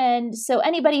 And so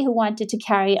anybody who wanted to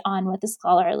carry on with a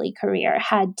scholarly career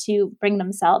had to bring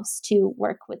themselves to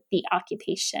work with the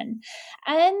occupation.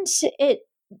 And it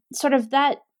sort of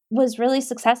that was really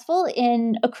successful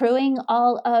in accruing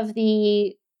all of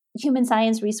the human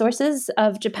science resources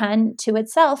of Japan to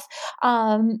itself,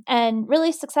 and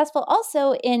really successful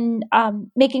also in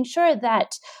making sure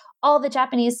that all the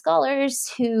Japanese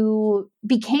scholars who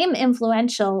became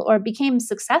influential or became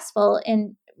successful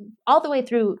in all the way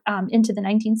through into the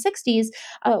 1960s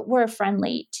were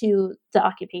friendly to the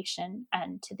occupation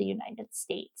and to the United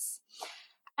States.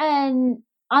 And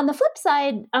on the flip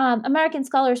side, American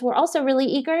scholars were also really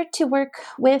eager to work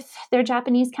with their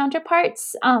Japanese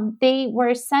counterparts. They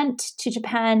were sent to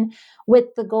Japan with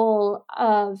the goal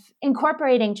of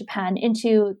incorporating Japan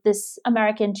into this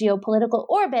American geopolitical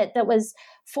orbit that was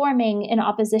forming in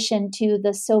opposition to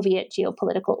the Soviet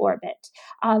geopolitical orbit.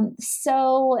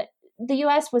 So the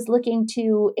US was looking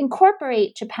to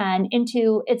incorporate Japan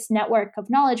into its network of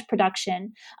knowledge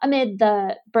production amid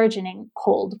the burgeoning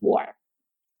Cold War.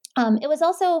 It was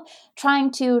also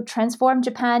trying to transform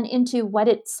Japan into what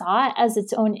it saw as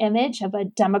its own image of a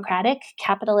democratic,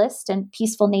 capitalist, and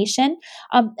peaceful nation.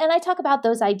 And I talk about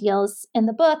those ideals in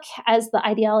the book as the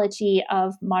ideology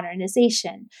of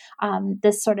modernization,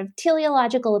 this sort of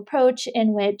teleological approach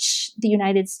in which the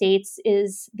United States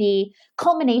is the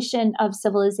culmination of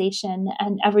civilization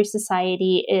and every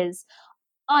society is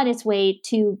on its way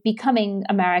to becoming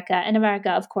America. And America,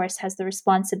 of course, has the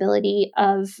responsibility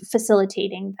of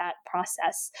facilitating that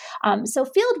process. So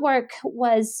fieldwork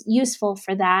was useful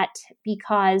for that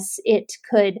because it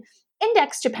could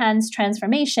index Japan's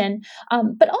transformation,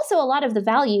 but also a lot of the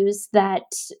values that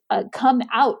come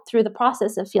out through the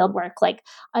process of fieldwork, like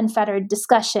unfettered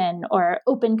discussion or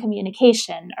open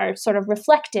communication, are sort of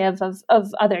reflective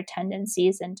of other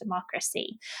tendencies in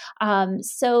democracy.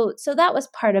 So that was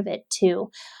part of it too.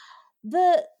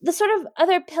 The sort of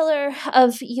other pillar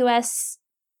of U.S.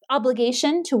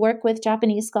 obligation to work with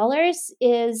Japanese scholars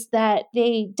is that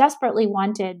they desperately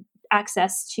wanted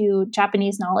access to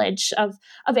Japanese knowledge of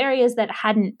areas that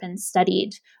hadn't been studied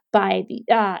by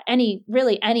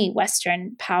any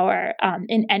Western power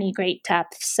in any great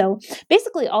depth. So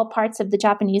basically all parts of the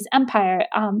Japanese empire,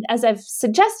 as I've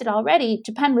suggested already,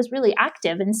 Japan was really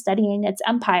active in studying its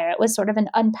empire. It was sort of an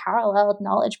unparalleled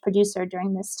knowledge producer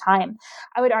during this time.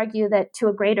 I would argue that to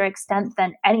a greater extent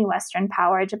than any Western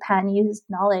power, Japan used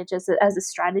knowledge as a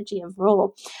strategy of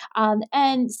rule.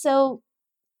 And so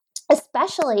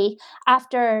especially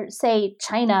after, say,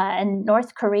 China and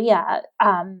North Korea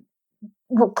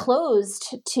were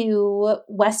closed to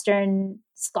Western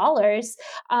scholars,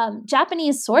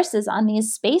 Japanese sources on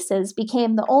these spaces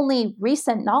became the only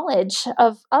recent knowledge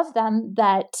of them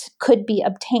that could be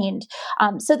obtained.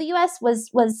 So the U.S.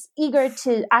 was eager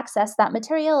to access that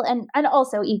material and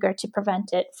also eager to prevent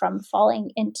it from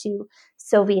falling into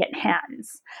Soviet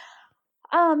hands.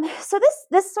 So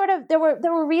this sort of there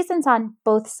were reasons on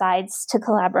both sides to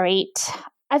collaborate.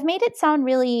 I've made it sound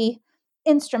really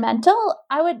instrumental.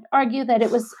 I would argue that it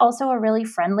was also a really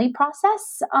friendly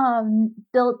process,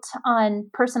 built on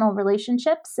personal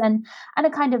relationships and a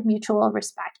kind of mutual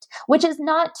respect, which is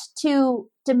not to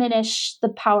diminish the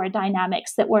power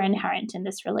dynamics that were inherent in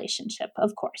this relationship.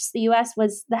 Of course, the U.S.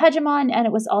 was the hegemon, and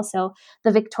it was also the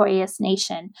victorious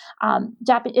nation.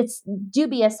 It's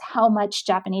dubious how much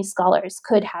Japanese scholars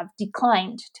could have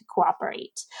declined to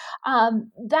cooperate.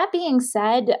 That being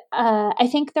said, I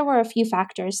think there were a few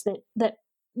factors that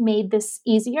made this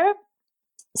easier.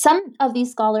 Some of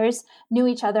these scholars knew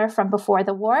each other from before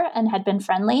the war and had been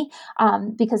friendly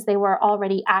because they were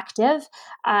already active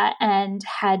and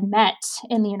had met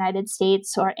in the United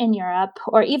States or in Europe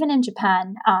or even in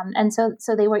Japan. And so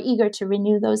they were eager to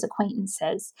renew those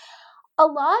acquaintances. A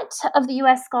lot of the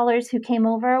U.S. scholars who came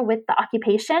over with the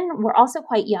occupation were also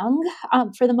quite young.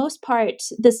 For the most part,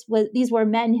 these were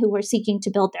men who were seeking to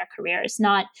build their careers,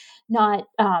 not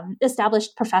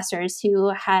established professors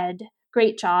who had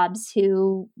great jobs,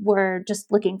 who were just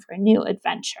looking for a new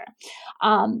adventure.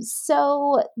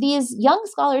 So these young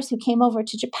scholars who came over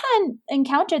to Japan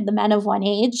encountered the men of one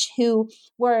age who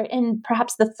were in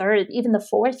perhaps the third, even the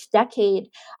fourth decade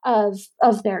of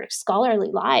their scholarly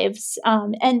lives.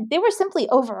 And they were simply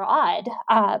overawed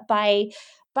by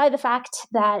by the fact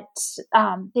that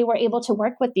they were able to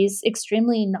work with these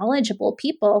extremely knowledgeable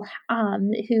people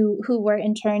who were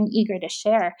in turn eager to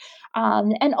share,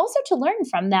 and also to learn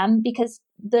from them, because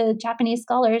the Japanese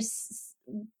scholars,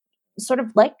 sort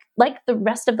of like the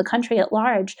rest of the country at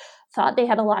large, thought they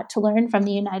had a lot to learn from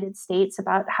the United States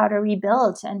about how to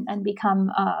rebuild and become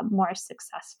a more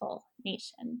successful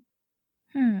nation.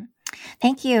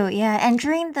 Thank you. Yeah, and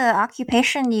during the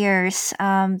occupation years,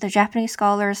 the Japanese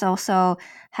scholars also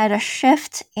had a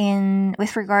shift in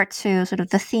with regard to sort of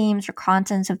the themes or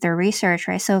contents of their research,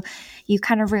 right? So you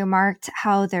kind of remarked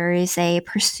how there is a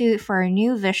pursuit for a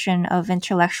new vision of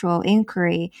intellectual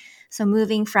inquiry. So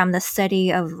moving from the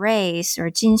study of race or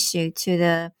jinshu to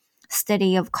the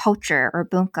study of culture or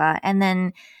bunka, and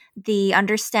then the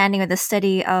understanding or the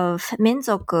study of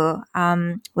minzoku,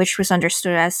 which was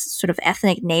understood as sort of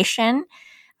ethnic nation,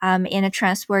 in the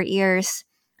transport years,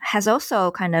 has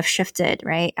also kind of shifted,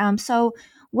 right? So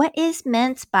what is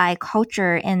meant by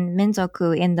culture and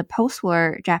minzoku in the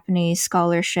post-war Japanese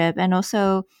scholarship, and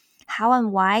also how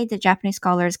and why did Japanese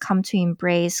scholars come to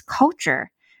embrace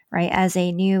culture, right, as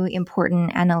a new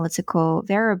important analytical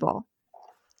variable?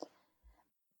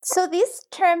 So these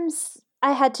terms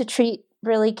I had to treat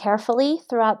really carefully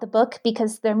throughout the book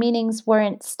because their meanings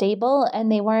weren't stable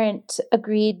and they weren't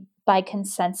agreed by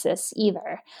consensus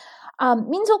either.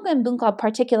 Minzoku and bunka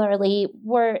particularly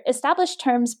were established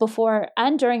terms before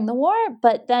and during the war,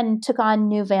 but then took on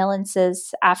new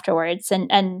valences afterwards,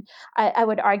 and I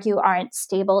would argue aren't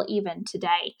stable even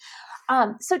today.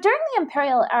 So during the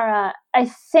imperial era, I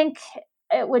think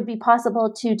it would be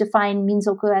possible to define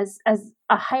Minzoku as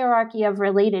a hierarchy of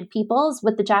related peoples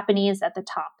with the Japanese at the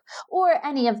top, or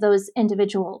any of those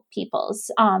individual peoples.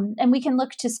 And we can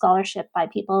look to scholarship by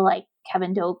people like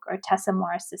Kevin Doak or Tessa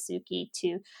Morris Suzuki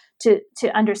to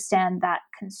understand that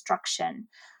construction.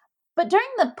 But during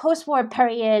the post-war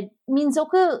period,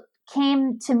 Minzoku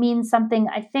came to mean something,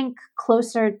 I think,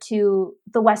 closer to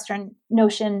the Western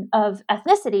notion of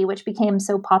ethnicity, which became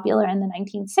so popular in the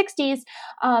 1960s,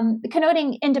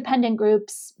 connoting independent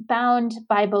groups bound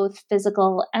by both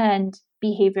physical and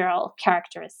behavioral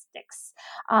characteristics.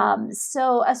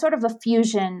 So a sort of a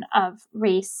fusion of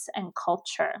race and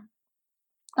culture.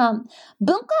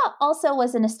 Bunka also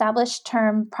was an established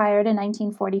term prior to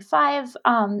 1945.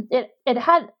 It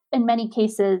had, in many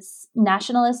cases,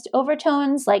 nationalist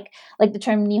overtones, like the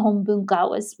term Nihon Bunka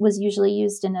was usually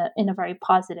used in a very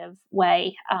positive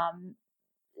way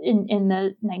in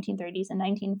the 1930s and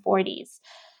 1940s.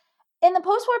 In the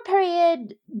post-war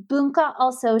period, bunka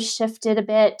also shifted a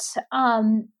bit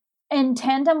in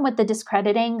tandem with the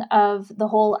discrediting of the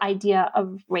whole idea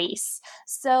of race.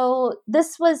 So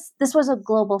this was a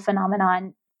global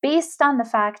phenomenon based on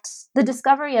the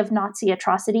discovery of Nazi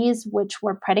atrocities, which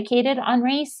were predicated on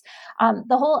race.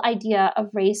 The whole idea of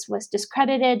race was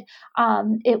discredited.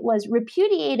 It was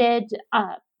repudiated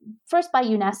first by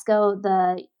UNESCO,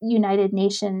 the United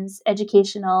Nations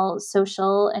Educational,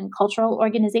 Social, and Cultural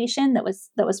Organization that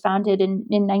was founded in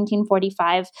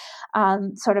 1945,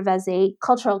 sort of as a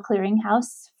cultural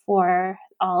clearinghouse for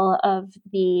all of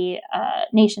the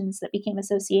nations that became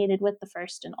associated with the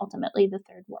first and ultimately the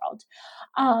third world.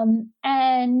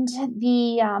 And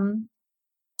the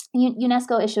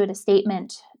UNESCO issued a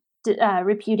statement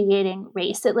repudiating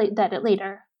race that it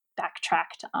later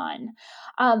backtracked on.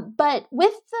 But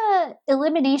with the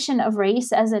elimination of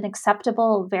race as an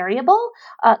acceptable variable,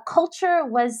 culture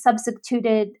was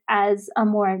substituted as a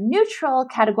more neutral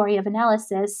category of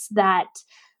analysis that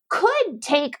could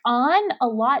take on a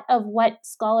lot of what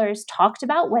scholars talked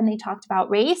about when they talked about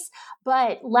race,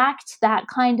 but lacked that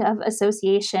kind of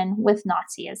association with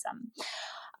Nazism.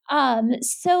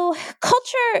 So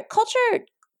culture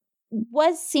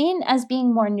was seen as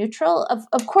being more neutral.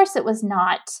 Of course, it was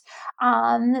not.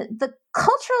 The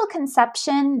cultural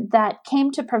conception that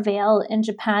came to prevail in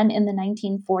Japan in the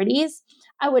 1940s,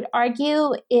 I would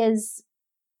argue, is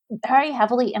very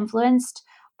heavily influenced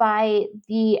by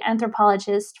the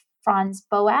anthropologist Franz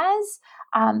Boas,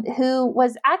 who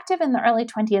was active in the early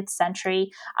 20th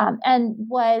century and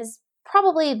was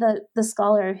probably the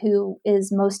scholar who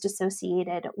is most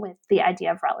associated with the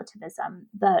idea of relativism,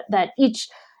 that each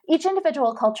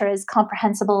individual culture is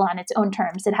comprehensible on its own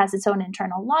terms. It has its own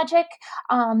internal logic,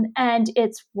 and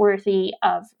it's worthy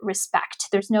of respect.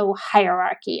 There's no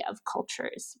hierarchy of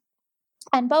cultures.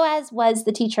 And Boas was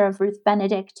the teacher of Ruth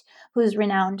Benedict, who's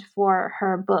renowned for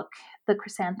her book, The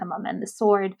Chrysanthemum and the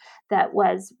Sword, that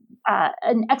was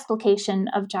an explication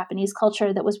of Japanese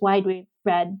culture that was widely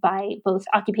read by both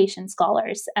occupation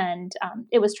scholars, and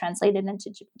it was translated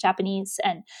into Japanese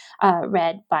and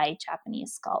read by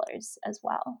Japanese scholars as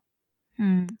well.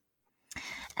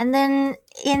 And then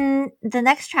in the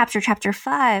next chapter, chapter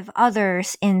 5,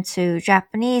 Others into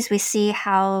Japanese, we see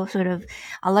how sort of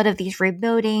a lot of these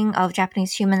rebuilding of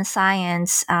Japanese human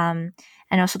science, and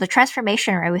also the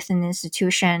transformation right within the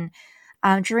institution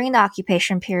during the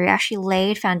occupation period actually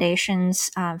laid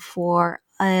foundations for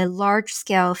a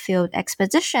large-scale field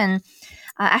expedition,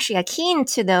 actually akin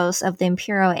to those of the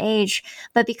imperial age,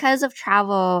 but because of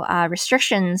travel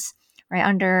restrictions right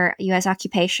under U.S.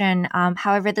 occupation.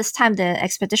 However, this time the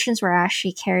expeditions were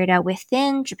actually carried out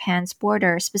within Japan's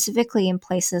border, specifically in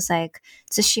places like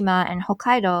Tsushima and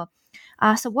Hokkaido.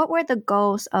 So, what were the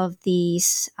goals of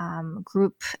these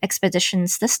group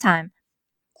expeditions this time?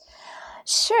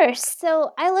 Sure.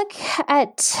 So I look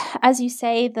at, as you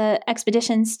say, the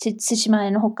expeditions to Tsushima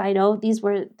and Hokkaido. These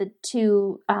were the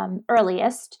two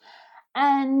earliest,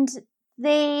 and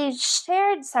they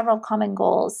shared several common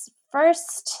goals.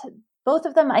 First, both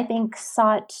of them, I think,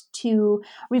 sought to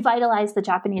revitalize the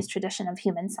Japanese tradition of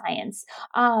human science.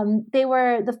 They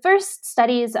were the first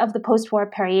studies of the post war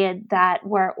period that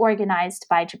were organized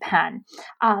by Japan.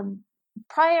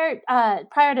 Prior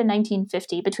to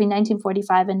 1950, between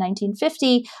 1945 and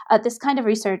 1950, this kind of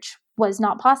research was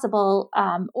not possible,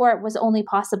 or it was only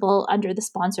possible under the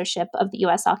sponsorship of the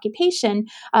U.S. occupation,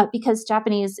 because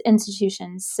Japanese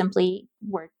institutions simply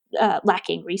were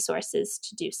lacking resources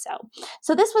to do so.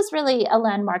 So this was really a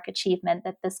landmark achievement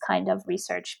that this kind of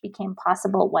research became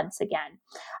possible once again.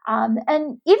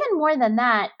 And even more than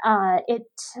that, it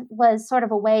was sort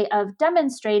of a way of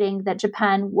demonstrating that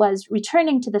Japan was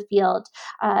returning to the field.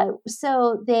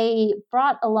 So they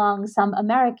brought along some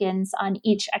Americans on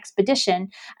each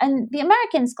expedition, and the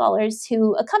American scholars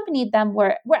who accompanied them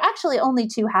were actually only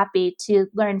too happy to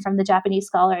learn from the Japanese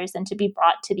scholars and to be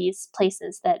brought to these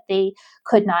places that they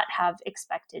could not have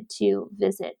expected to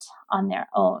visit on their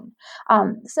own.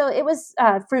 So it was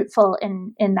fruitful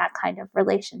in that kind of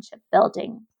relationship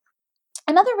building.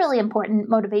 Another really important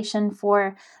motivation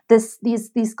for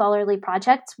these scholarly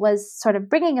projects was sort of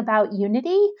bringing about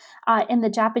unity in the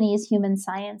Japanese human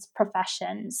science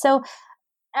profession. So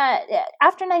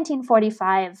after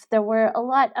 1945, there were a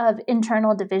lot of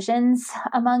internal divisions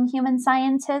among human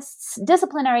scientists,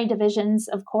 disciplinary divisions,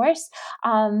 of course,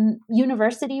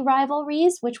 university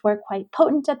rivalries, which were quite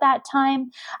potent at that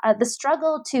time. The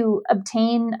struggle to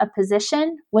obtain a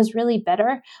position was really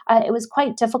bitter. It was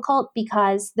quite difficult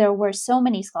because there were so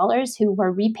many scholars who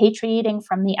were repatriating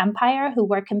from the empire, who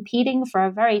were competing for a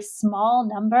very small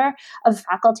number of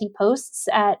faculty posts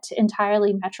at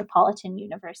entirely metropolitan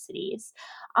universities.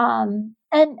 And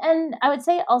I would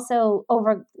say also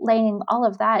overlaying all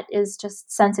of that is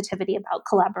just sensitivity about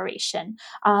collaboration,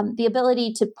 the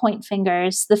ability to point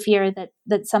fingers, the fear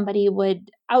that somebody would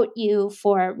out you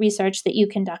for research that you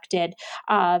conducted,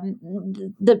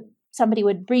 somebody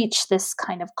would breach this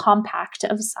kind of compact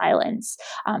of silence.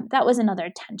 That was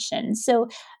another tension. So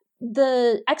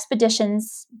the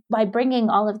expeditions, by bringing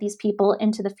all of these people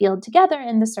into the field together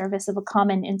in the service of a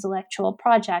common intellectual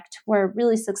project, were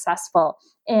really successful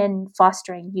in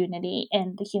fostering unity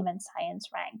in the human science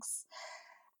ranks.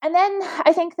 And then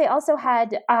I think they also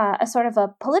had a sort of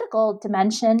a political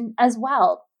dimension as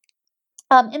well.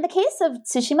 In the case of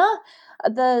Tsushima,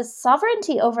 the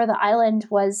sovereignty over the island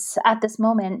was, at this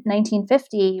moment,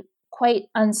 1950, quite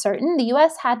uncertain. The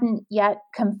US hadn't yet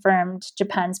confirmed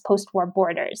Japan's post war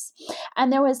borders.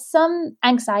 And there was some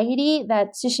anxiety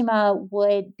that Tsushima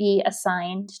would be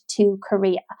assigned to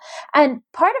Korea. And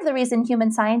part of the reason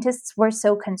human scientists were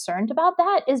so concerned about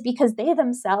that is because they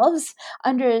themselves,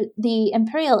 under the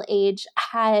imperial age,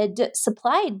 had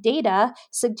supplied data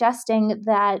suggesting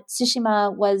that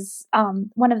Tsushima was,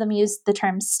 one of them used the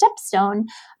term stepstone,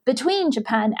 between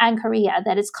Japan and Korea,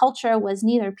 that its culture was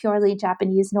neither purely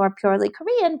Japanese nor purely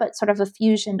Korean, but sort of a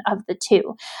fusion of the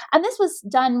two. And this was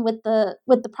done with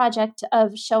the project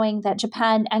of showing that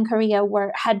Japan and Korea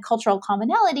had cultural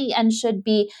commonality and should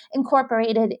be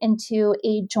incorporated into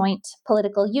a joint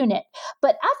political unit.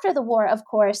 But after the war, of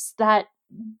course, that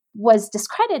was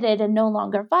discredited and no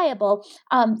longer viable.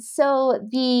 So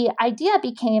the idea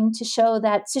became to show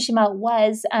that Tsushima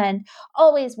was and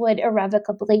always would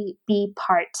irrevocably be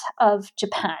part of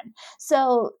Japan.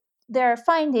 So their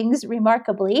findings,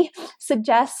 remarkably,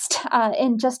 suggest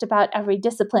in just about every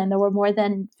discipline, there were more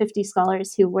than 50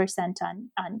 scholars who were sent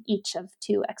on each of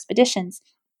two expeditions.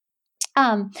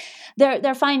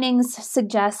 Their findings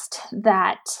suggest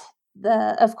that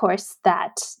the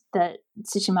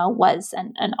Tsushima was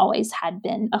and always had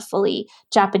been a fully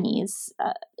Japanese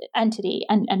entity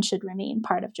and should remain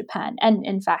part of Japan. And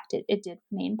in fact, it did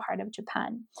remain part of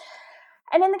Japan.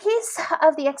 And in the case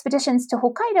of the expeditions to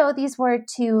Hokkaido, these were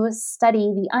to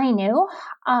study the Ainu.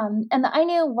 And the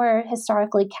Ainu were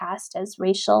historically cast as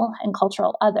racial and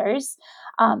cultural others.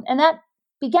 And that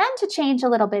began to change a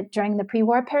little bit during the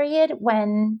pre-war period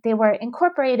when they were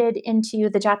incorporated into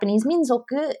the Japanese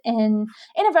Minzoku in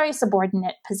a very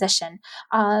subordinate position.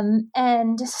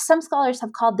 And some scholars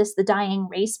have called this the dying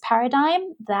race paradigm,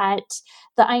 that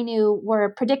the Ainu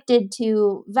were predicted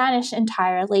to vanish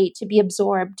entirely, to be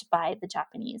absorbed by the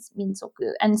Japanese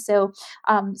Minzoku. And so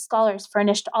scholars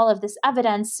furnished all of this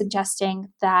evidence suggesting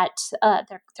that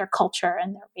their culture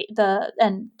and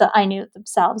the Ainu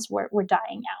themselves were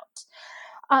dying out.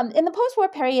 In the post-war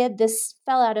period, this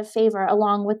fell out of favor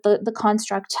along with the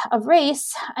construct of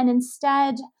race, and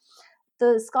instead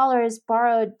the scholars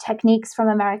borrowed techniques from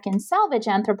American salvage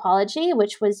anthropology,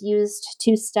 which was used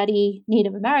to study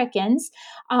Native Americans.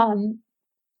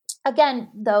 Again,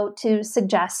 though, to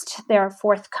suggest their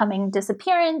forthcoming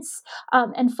disappearance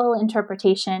and full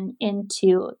interpretation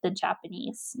into the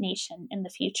Japanese nation in the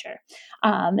future.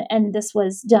 And this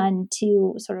was done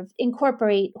to sort of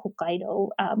incorporate Hokkaido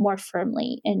more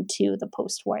firmly into the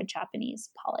post-war Japanese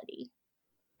polity.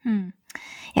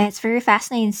 Yeah, it's very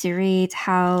fascinating to read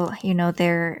how,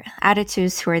 their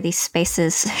attitudes toward these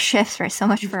spaces shift, right? So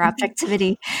much for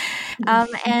objectivity.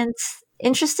 And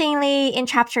interestingly, in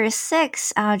chapter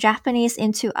 6, Japanese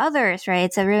into others, right?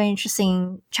 It's a really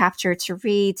interesting chapter to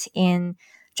read in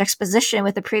juxtaposition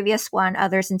with the previous one,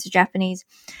 others into Japanese.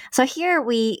 So here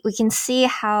we can see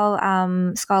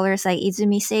how scholars like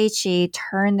Izumi Seiichi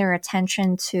turn their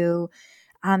attention to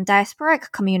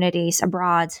diasporic communities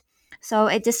abroad. So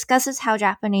it discusses how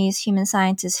Japanese human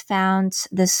scientists found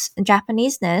this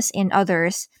Japaneseness in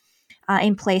others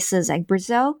in places like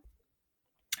Brazil.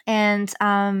 And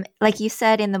like you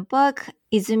said in the book,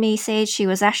 Izumi Seiichi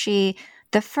was actually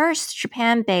the first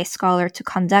Japan-based scholar to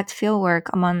conduct fieldwork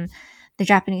among the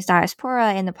Japanese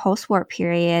diaspora in the post-war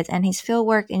period. And his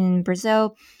fieldwork in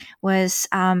Brazil was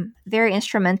very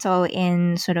instrumental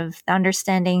in sort of the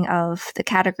understanding of the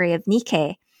category of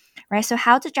Nikkei. Right. So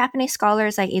how did Japanese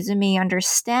scholars like Izumi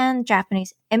understand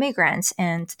Japanese immigrants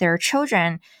and their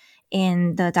children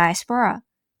in the diaspora?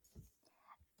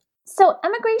 So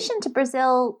emigration to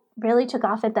Brazil really took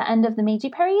off at the end of the Meiji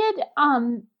period.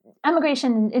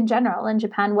 Emigration in general in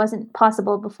Japan wasn't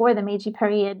possible before the Meiji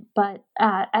period, but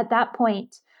at that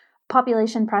point,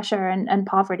 population pressure and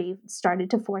poverty started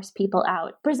to force people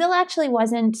out. Brazil actually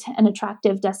wasn't an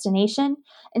attractive destination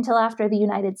until after the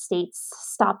United States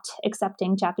stopped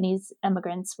accepting Japanese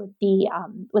immigrants with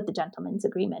the Gentleman's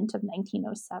Agreement of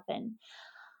 1907.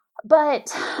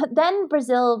 But then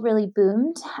Brazil really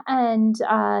boomed. And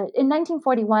in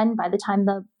 1941, by the time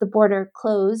the border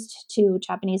closed to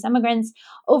Japanese immigrants,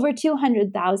 over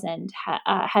 200,000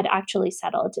 had actually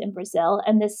settled in Brazil.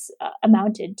 And this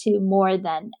amounted to more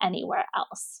than anywhere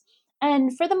else.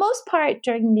 And for the most part,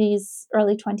 during these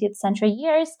early 20th century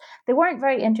years, they weren't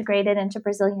very integrated into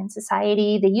Brazilian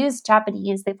society. They used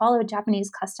Japanese, they followed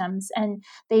Japanese customs, and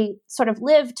they sort of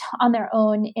lived on their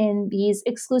own in these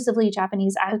exclusively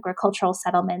Japanese agricultural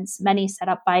settlements, many set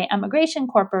up by emigration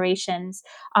corporations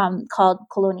called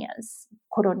colonias,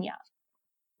 colonia.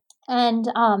 And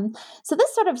so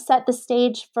this sort of set the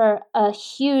stage for a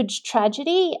huge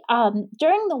tragedy.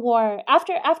 During the war,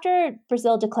 after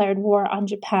Brazil declared war on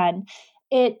Japan,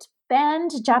 it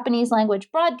banned Japanese language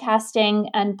broadcasting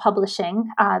and publishing.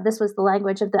 This was the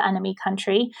language of the enemy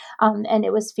country, and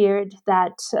it was feared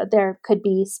that there could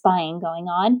be spying going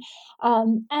on,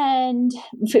 and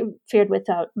feared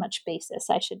without much basis,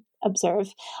 I should observe.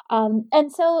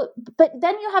 And so, but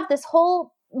then you have this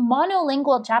whole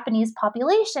monolingual Japanese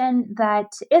population that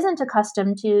isn't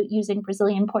accustomed to using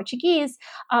Brazilian Portuguese,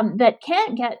 that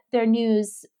can't get their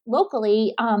news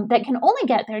locally, that can only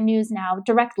get their news now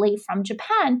directly from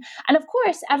Japan. And of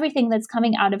course, everything that's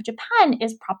coming out of Japan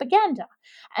is propaganda.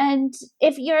 And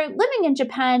if you're living in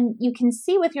Japan, you can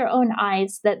see with your own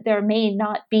eyes that there may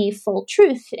not be full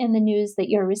truth in the news that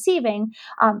you're receiving.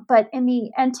 But in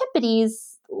the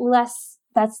Antipodes,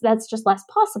 that's just less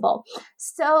possible.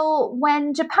 So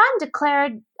when Japan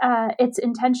declared its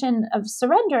intention of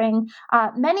surrendering,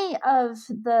 many of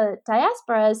the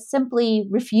diasporas simply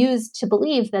refused to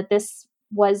believe that this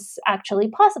was actually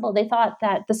possible. They thought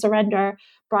that the surrender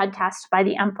broadcast by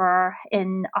the emperor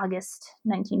in August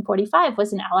 1945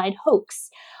 was an Allied hoax.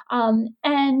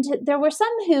 And there were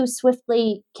some who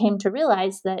swiftly came to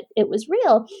realize that it was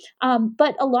real,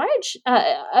 but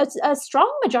a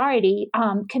strong majority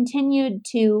continued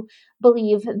to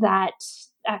believe that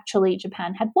actually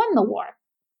Japan had won the war.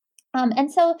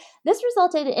 And so this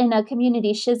resulted in a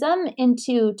community schism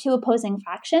into two opposing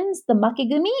factions, the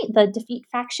Makegumi, the defeat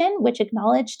faction, which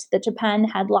acknowledged that Japan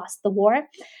had lost the war,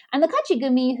 and the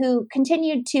Kachigumi, who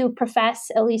continued to profess,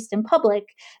 at least in public,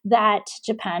 that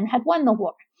Japan had won the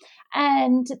war.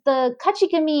 And the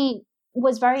Kachigumi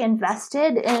was very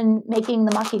invested in making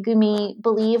the Makegumi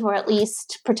believe, or at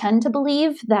least pretend to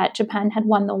believe, that Japan had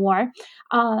won the war.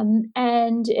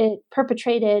 And it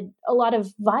perpetrated a lot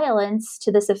of violence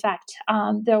to this effect.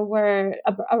 There were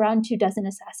around 24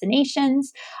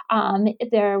 assassinations.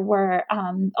 There were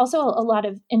also a lot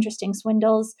of interesting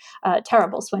swindles,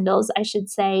 terrible swindles, I should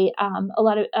say. A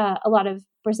lot of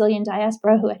Brazilian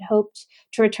diaspora who had hoped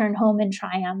to return home in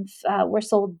triumph were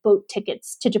sold boat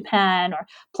tickets to Japan, or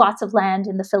plots of land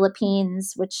in the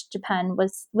Philippines, which Japan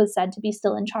was said to be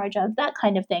still in charge of, that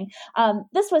kind of thing.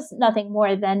 This was nothing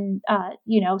more than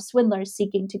swindlers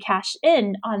seeking to cash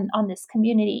in on this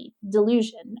community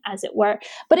delusion, as it were.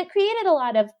 But it created a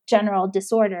lot of general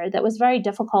disorder that was very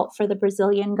difficult for the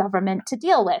Brazilian government to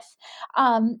deal with.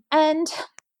 And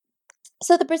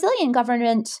so the Brazilian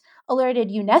government alerted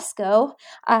UNESCO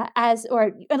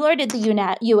alerted the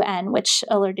UN, which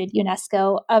alerted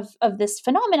UNESCO of this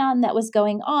phenomenon that was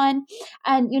going on.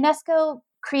 And UNESCO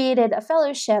created a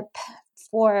fellowship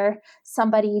for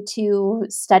somebody to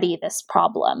study this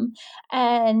problem.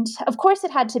 And of course,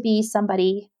 it had to be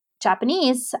somebody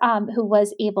Japanese who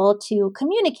was able to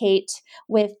communicate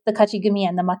with the Kachigumi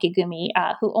and the Makegumi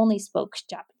who only spoke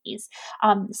Japanese.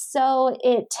 So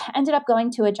it ended up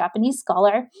going to a Japanese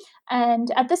scholar. And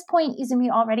at this point, Izumi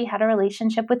already had a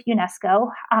relationship with UNESCO,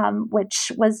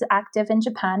 which was active in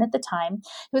Japan at the time.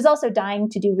 He was also dying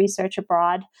to do research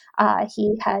abroad.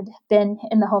 He had been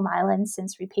in the home island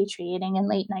since repatriating in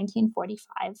late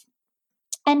 1945.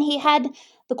 And he had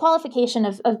the qualification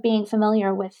of being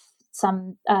familiar with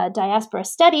some diaspora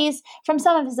studies from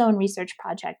some of his own research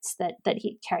projects that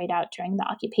he carried out during the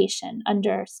occupation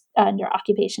under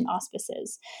occupation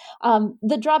auspices.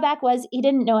 The drawback was he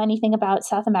didn't know anything about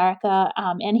South America,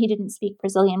 and he didn't speak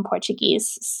Brazilian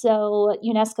Portuguese. So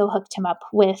UNESCO hooked him up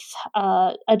with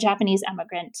a Japanese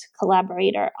immigrant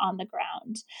collaborator on the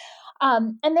ground.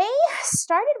 And they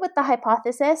started with the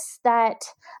hypothesis that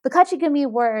the Kachigumi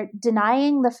were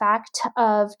denying the fact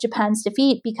of Japan's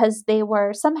defeat because they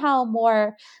were somehow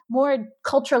more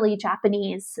culturally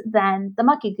Japanese than the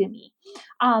Makegumi.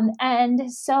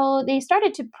 And so they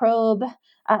started to probe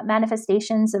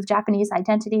manifestations of Japanese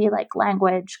identity, like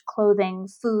language, clothing,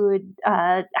 food,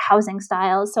 housing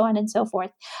styles, so on and so forth.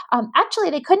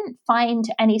 Actually, they couldn't find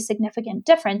any significant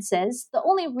differences. The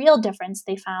only real difference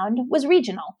they found was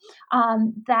regional,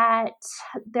 that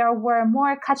there were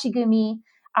more Kachigumi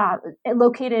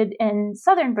located in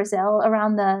southern Brazil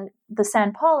around the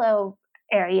São Paulo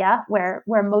area where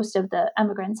most of the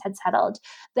immigrants had settled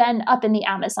than up in the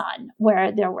Amazon,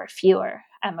 where there were fewer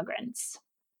immigrants.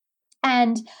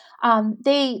 And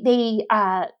they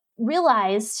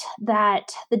realized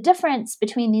that the difference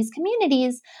between these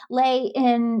communities lay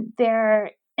in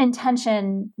their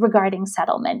intention regarding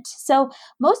settlement. So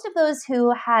most of those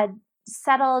who had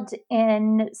settled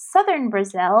in southern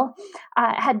Brazil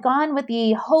had gone with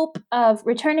the hope of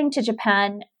returning to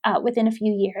Japan within a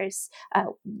few years.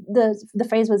 The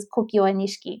phrase was kokyo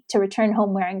nishiki, to return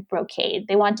home wearing brocade.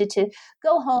 They wanted to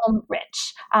go home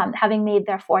rich, having made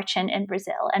their fortune in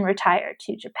Brazil, and retire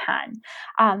to Japan.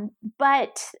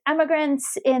 But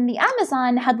immigrants in the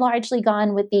Amazon had largely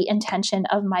gone with the intention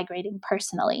of migrating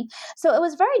personally. So it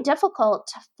was very difficult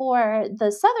for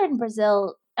the southern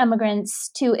Brazil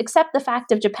immigrants to accept the fact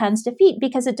of Japan's defeat,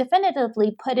 because it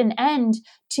definitively put an end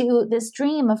to this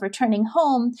dream of returning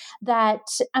home that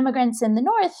immigrants in the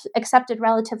north accepted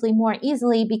relatively more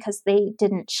easily because they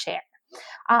didn't share.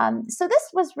 So this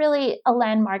was really a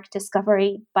landmark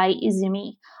discovery by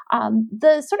Izumi.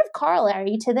 The sort of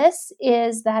corollary to this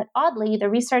is that, oddly, the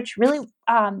research really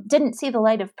didn't see the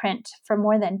light of print for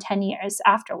more than 10 years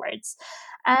afterwards.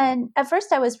 And at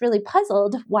first I was really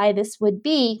puzzled why this would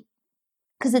be,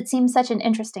 because it seems such an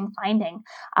interesting finding.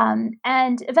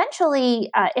 And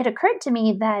eventually it occurred to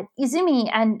me that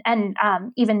Izumi and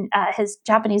even his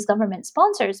Japanese government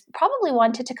sponsors probably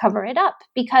wanted to cover it up,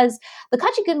 because the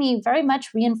Kachigumi very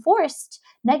much reinforced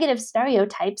negative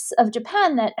stereotypes of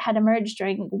Japan that had emerged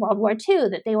during World War II,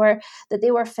 that they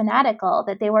were fanatical,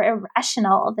 that they were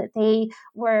irrational, that they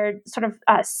were sort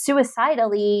of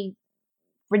suicidally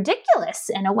ridiculous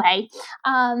in a way.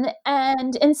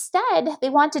 And instead, they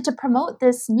wanted to promote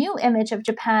this new image of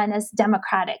Japan as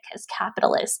democratic, as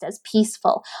capitalist, as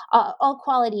peaceful, all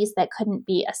qualities that couldn't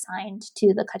be assigned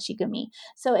to the Kachigumi.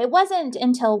 So it wasn't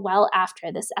until well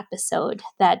after this episode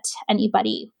that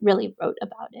anybody really wrote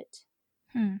about it.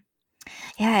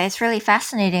 Yeah, it's really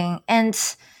fascinating. And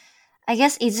I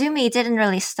guess Izumi didn't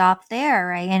really stop there,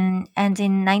 right? And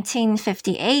in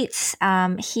 1958,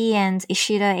 he and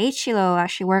Ishida Eiichiro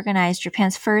actually organized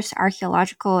Japan's first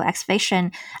archaeological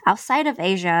excavation outside of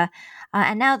Asia,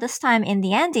 and now this time in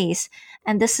the Andes.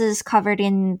 And this is covered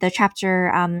in the chapter,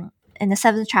 in the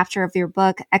seventh chapter of your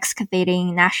book,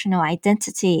 Excavating National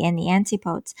Identity in the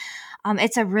Antipodes.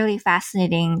 It's a really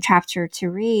fascinating chapter to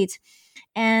read.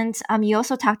 And you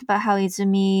also talked about how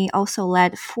Izumi also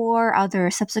led four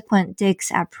other subsequent digs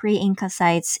at pre-Inca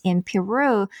sites in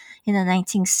Peru in the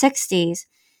 1960s.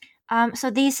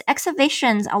 So these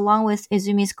excavations, along with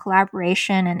Izumi's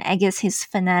collaboration and I guess his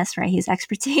finesse, right, his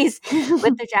expertise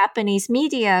with the Japanese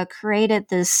media, created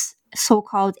this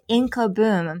so-called Inca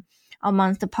boom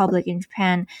amongst the public in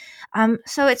Japan.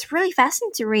 So it's really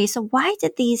fascinating to read. So why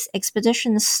did these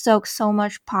expeditions stoke so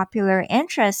much popular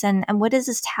interest, and what does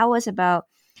this tell us about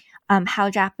how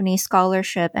Japanese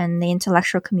scholarship and the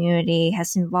intellectual community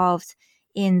has evolved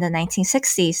in the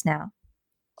 1960s now?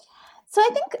 So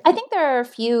I think there are a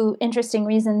few interesting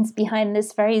reasons behind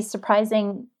this very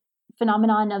surprising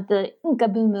phenomenon of the Inca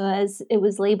boom, as it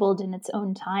was labeled in its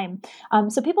own time.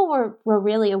 So people were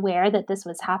really aware that this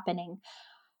was happening.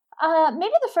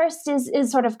 Maybe the first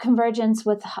is sort of convergence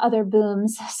with other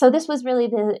booms. So this was really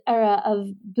the era of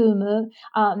boomu,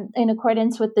 in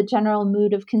accordance with the general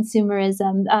mood of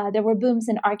consumerism. There were booms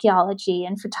in archaeology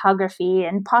and photography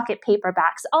and pocket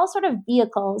paperbacks, all sort of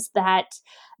vehicles that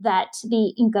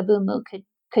the Inca boomu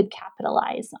could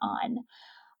capitalize on.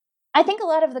 I think a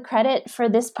lot of the credit for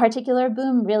this particular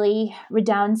boom really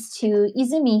redounds to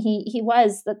Izumi. He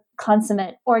was the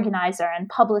consummate organizer and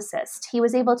publicist. He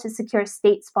was able to secure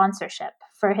state sponsorship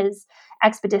for his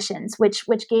expeditions, which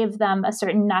gave them a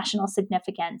certain national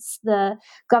significance. The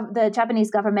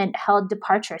Japanese government held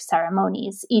departure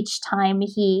ceremonies each time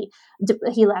he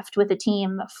left with a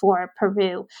team for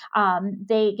Peru.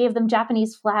 They gave them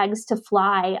Japanese flags to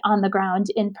fly on the ground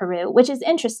in Peru, which is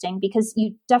interesting because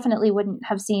you definitely wouldn't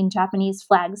have seen Japanese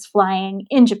flags flying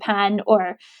in Japan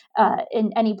or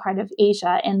in any part of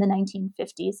Asia in the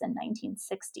 1950s and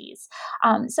 1960s.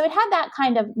 So it had that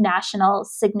kind of national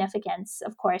significance.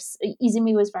 Of course,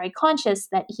 Izumi was very conscious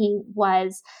that he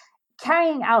was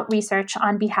carrying out research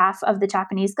on behalf of the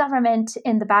Japanese government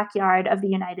in the backyard of the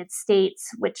United States,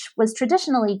 which was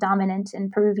traditionally dominant in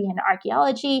Peruvian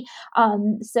archaeology.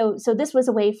 So this was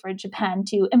a way for Japan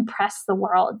to impress the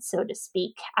world, so to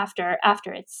speak, after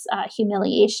its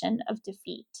humiliation of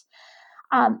defeat.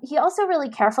 He also really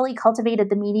carefully cultivated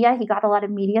the media. He got a lot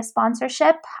of media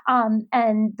sponsorship,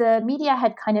 and the media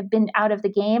had kind of been out of the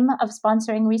game of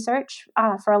sponsoring research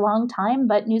for a long time,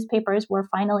 but newspapers were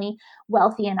finally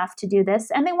wealthy enough to do this,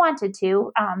 and they wanted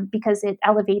to because it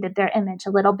elevated their image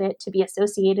a little bit to be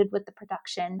associated with the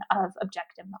production of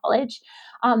objective knowledge.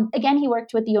 Again, he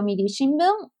worked with the Yomiuri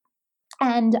Shimbun,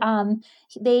 and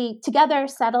they together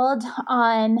settled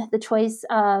on the choice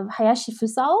of Hayashi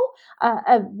Fusao,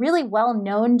 a really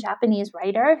well-known Japanese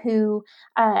writer who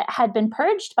had been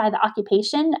purged by the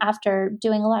occupation after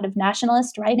doing a lot of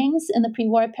nationalist writings in the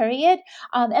pre-war period.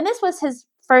 And this was his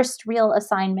first real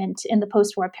assignment in the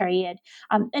post-war period.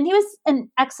 And he was an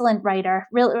excellent writer,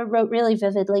 wrote really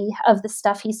vividly of the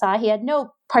stuff he saw. He had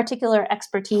no particular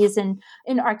expertise in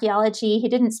archaeology. He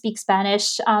didn't speak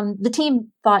Spanish. The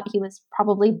team thought he was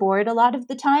probably bored a lot of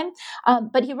the time,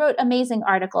 but he wrote amazing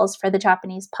articles for the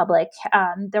Japanese public.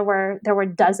 There were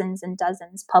dozens and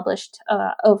dozens published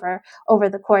over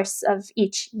the course of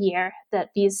each year that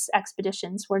these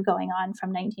expeditions were going on from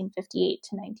 1958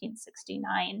 to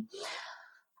 1969.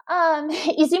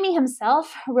 Izumi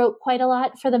himself wrote quite a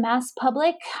lot for the mass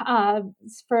public,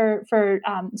 for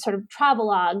sort of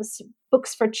travelogues,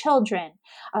 books for children,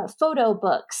 photo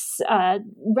books,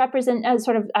 represent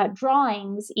sort of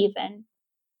drawings even.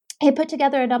 He put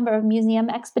together a number of museum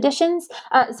exhibitions,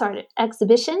 also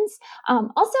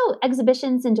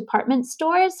exhibitions in department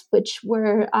stores, which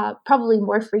were probably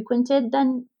more frequented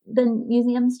than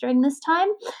museums during this time,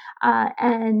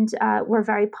 and were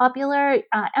very popular.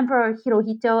 Emperor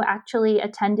Hirohito actually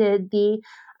attended the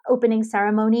opening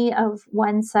ceremony of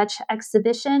one such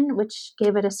exhibition, which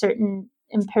gave it a certain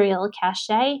imperial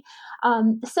cachet.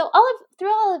 So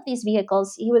through all of these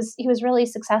vehicles, he was really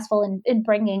successful in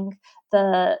bringing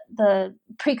the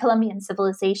pre-Columbian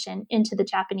civilization into the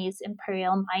Japanese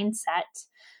imperial mindset.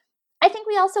 I think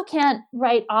we also can't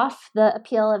write off the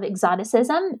appeal of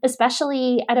exoticism,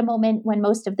 especially at a moment when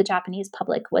most of the Japanese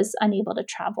public was unable to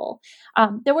travel.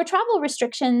 There were travel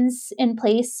restrictions in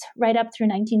place right up through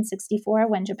 1964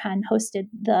 when Japan hosted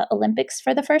the Olympics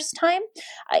for the first time.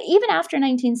 Even after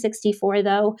 1964,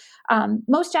 though,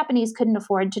 most Japanese couldn't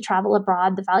afford to travel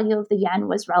abroad. The value of the yen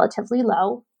was relatively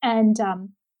low, and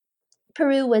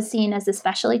Peru was seen as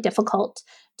especially difficult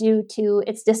due to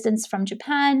its distance from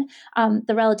Japan,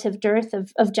 the relative dearth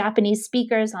of Japanese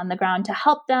speakers on the ground to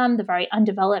help them, the very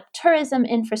undeveloped tourism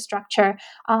infrastructure.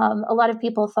 A lot of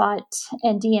people thought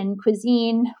Andean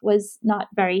cuisine was not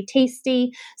very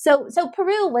tasty. So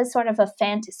Peru was sort of a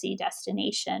fantasy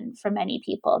destination for many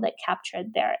people that captured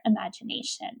their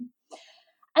imagination.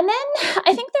 And then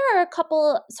I think there are a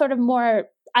couple sort of more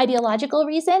ideological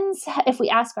reasons if we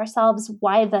ask ourselves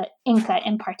why the Inca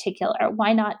in particular,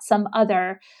 why not some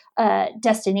other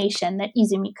destination that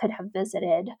Izumi could have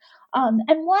visited.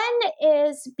 And one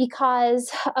is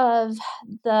because of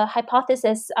the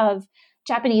hypothesis of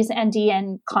Japanese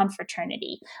Andean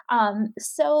confraternity.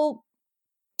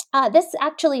 This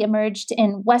actually emerged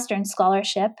in Western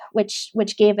scholarship, which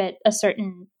gave it a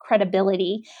certain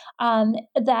credibility,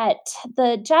 that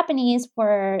the Japanese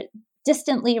were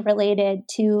distantly related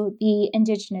to the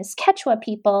indigenous Quechua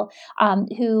people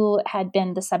who had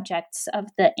been the subjects of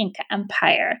the Inca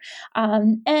Empire.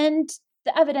 And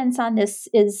the evidence on this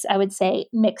is, I would say,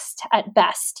 mixed at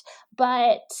best.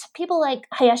 But people like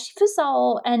Hayashi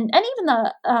Fusao and even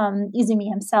the Izumi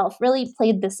himself really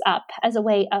played this up as a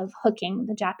way of hooking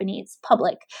the Japanese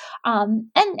public. And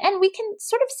we can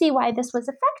sort of see why this was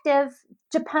effective.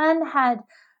 Japan had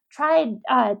tried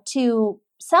to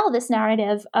sell this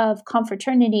narrative of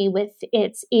confraternity with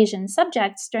its Asian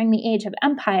subjects during the Age of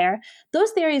Empire.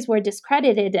 Those theories were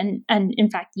discredited and in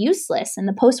fact useless in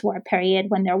the post-war period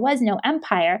when there was no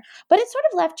empire, but it sort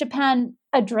of left Japan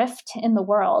adrift in the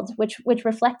world, which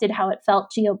reflected how it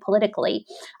felt geopolitically.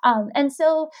 And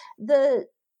so the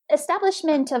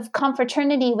establishment of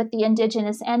confraternity with the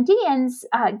indigenous Andeans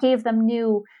gave them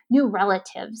new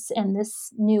relatives in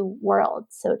this new world,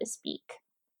 so to speak.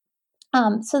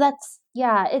 So that's,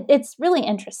 it's really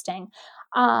interesting.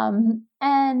 And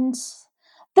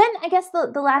then I guess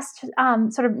the last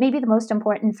sort of maybe the most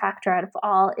important factor out of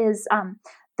all is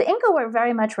the Inca were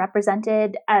very much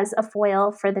represented as a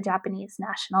foil for the Japanese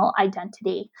national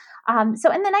identity. So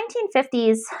in the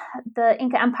 1950s, the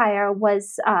Inca Empire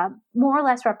was more or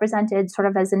less represented sort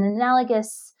of as an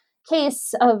analogous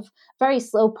case of very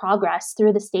slow progress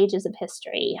through the stages of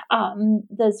history,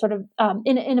 the sort of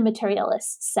in a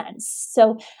materialist sense.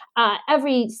 So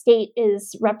every state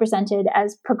is represented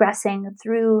as progressing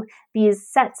through these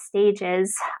set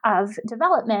stages of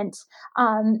development,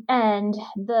 and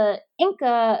the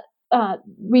Inca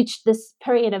reached this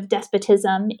period of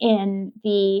despotism in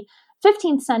the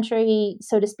 15th century,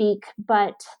 so to speak,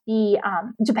 but the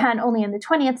Japan only in the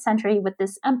 20th century with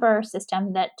this emperor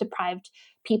system that deprived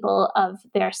people of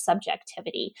their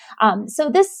subjectivity.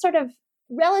 So this sort of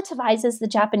relativizes the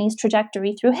Japanese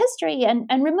trajectory through history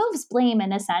and removes blame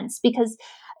in a sense, because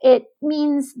it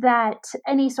means that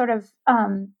any sort of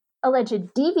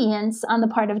alleged deviance on the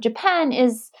part of Japan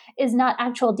is not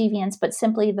actual deviance, but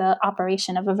simply the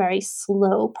operation of a very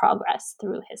slow progress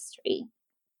through history.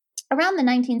 Around the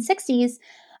 1960s,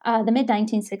 the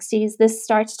mid-1960s, this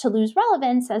starts to lose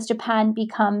relevance as Japan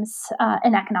becomes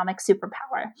an economic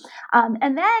superpower.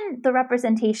 And then the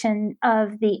representation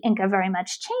of the Inca very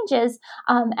much changes,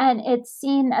 and it's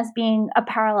seen as being a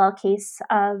parallel case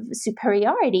of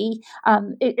superiority,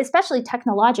 especially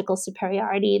technological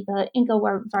superiority. The Inca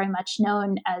were very much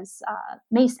known as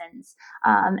masons,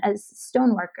 as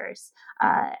stoneworkers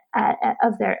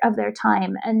of their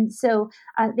time. And so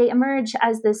they emerge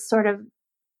as this sort of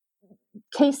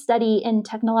case study in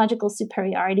technological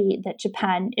superiority that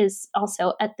Japan is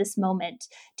also at this moment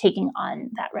taking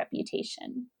on that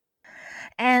reputation.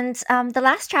 And the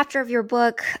last chapter of your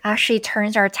book actually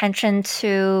turns our attention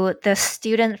to the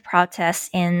student protests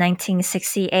in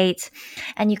 1968.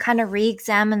 And you kind of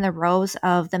re-examine the roles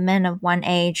of the men of one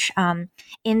age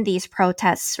in these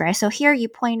protests, right? So here you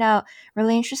point out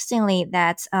really interestingly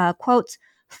that, quote,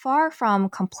 far from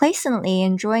complacently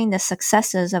enjoying the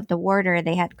successes of the order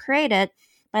they had created,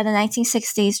 by the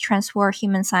 1960s, trans-war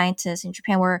human scientists in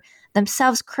Japan were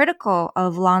themselves critical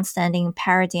of long-standing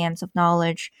paradigms of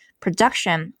knowledge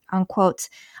production, unquote.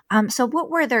 So what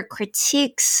were their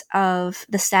critiques of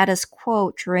the status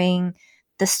quo during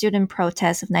the student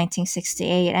protests of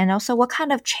 1968? And also what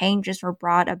kind of changes were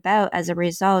brought about as a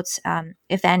result,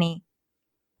 if any?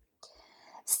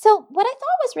 So, what I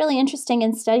thought was really interesting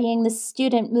in studying the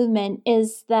student movement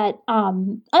is that,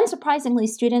 unsurprisingly,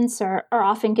 students are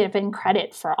often given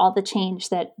credit for all the change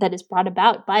that is brought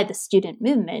about by the student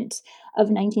movement of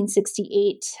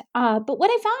 1968. But what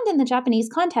I found in the Japanese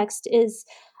context is,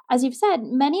 as you've said,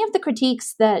 many of the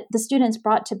critiques that the students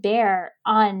brought to bear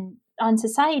on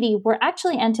society were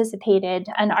actually anticipated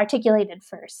and articulated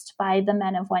first by the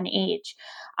men of one age.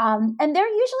 And they're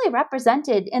usually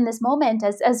represented in this moment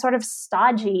as sort of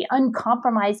stodgy,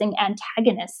 uncompromising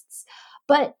antagonists.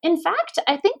 But in fact,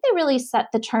 I think they really set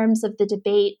the terms of the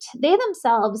debate. They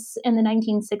themselves in the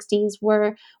 1960s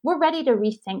were ready to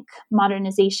rethink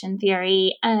modernization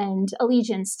theory and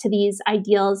allegiance to these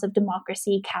ideals of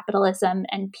democracy, capitalism,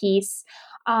 and peace.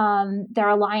 Their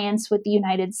alliance with the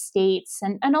United States,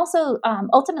 and also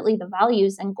ultimately the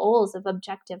values and goals of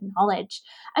objective knowledge.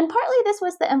 And partly this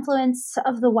was the influence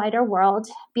of the wider world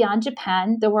beyond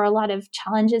Japan. There were a lot of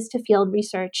challenges to field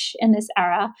research in this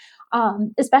era,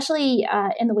 especially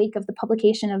in the wake of the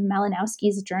publication of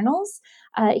Malinowski's journals.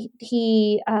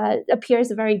 He appears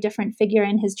a very different figure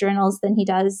in his journals than he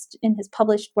does in his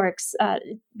published works.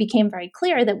 It became very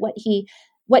clear that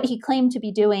what he claimed to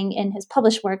be doing in his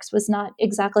published works was not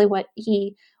exactly what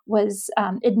he was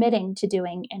admitting to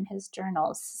doing in his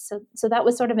journals. So that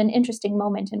was sort of an interesting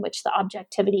moment in which the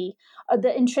objectivity,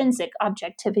 the intrinsic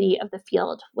objectivity of the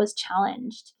field was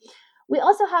challenged. We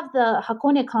also have the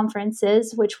Hakone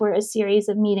conferences, which were a series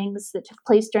of meetings that took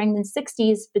place during the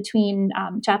 60s between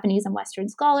Japanese and Western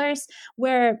scholars,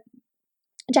 where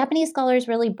Japanese scholars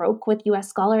really broke with US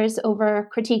scholars over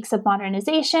critiques of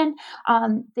modernization.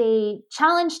 They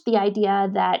challenged the idea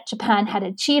that Japan had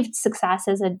achieved success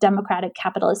as a democratic,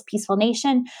 capitalist, peaceful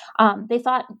nation. They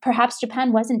thought perhaps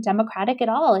Japan wasn't democratic at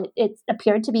all. It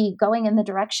appeared to be going in the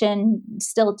direction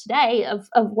still today of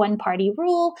one-party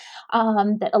rule,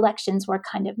 that elections were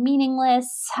kind of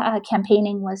meaningless,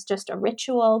 campaigning was just a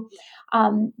ritual,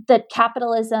 that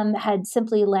capitalism had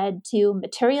simply led to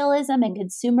materialism and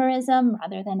consumerism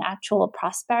rather than actual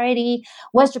prosperity.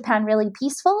 Was Japan really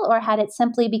peaceful, or had it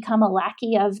simply become a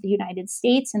lackey of the United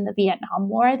States in the Vietnam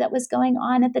War that was going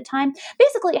on at the time?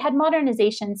 Basically, had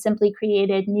modernization simply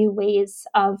created new ways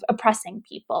of oppressing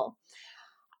people?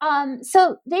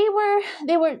 So they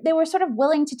were sort of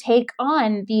willing to take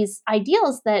on these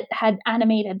ideals that had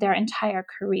animated their entire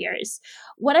careers.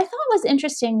 What I thought was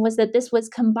interesting was that this was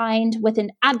combined with an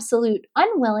absolute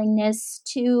unwillingness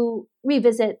to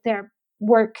revisit their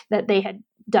work that they had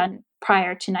done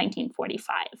prior to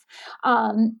 1945.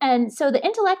 And so the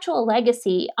intellectual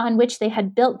legacy on which they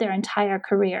had built their entire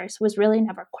careers was really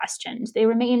never questioned. They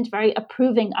remained very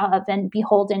approving of and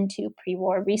beholden to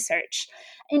pre-war research.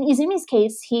 In Izumi's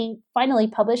case, he finally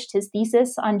published his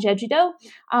thesis on Jeju-do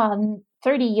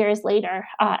 30 years later,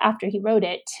 after he wrote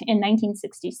it in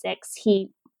 1966. He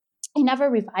never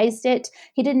revised it.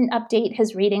 He didn't update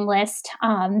his reading list.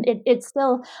 It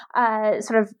still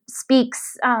sort of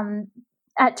speaks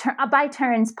by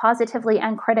turns positively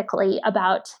and critically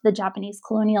about the Japanese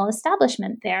colonial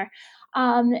establishment there.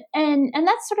 And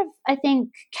that's sort of, I think,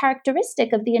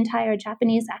 characteristic of the entire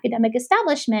Japanese academic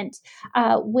establishment,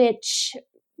 which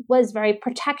was very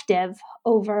protective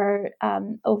over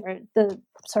the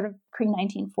sort of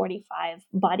pre-1945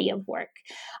 body of work.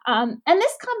 And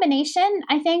this combination,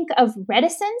 I think, of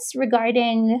reticence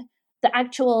regarding the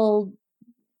actual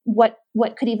what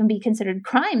could even be considered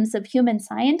crimes of human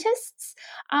scientists,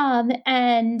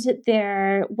 and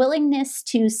their willingness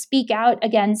to speak out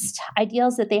against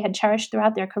ideals that they had cherished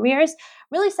throughout their careers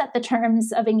really set the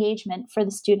terms of engagement for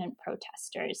the student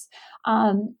protesters.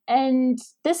 And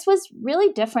this was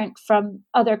really different from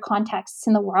other contexts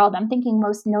in the world. I'm thinking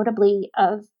most notably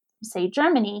of, say,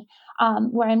 Germany,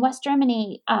 where in West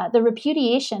Germany, the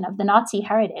repudiation of the Nazi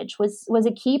heritage was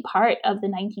a key part of the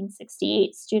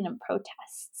 1968 student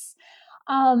protests.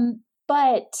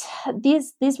 But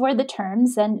these were the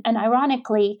terms, and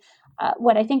ironically,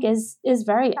 what I think is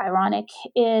very ironic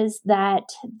is that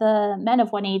the men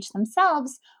of one age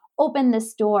themselves opened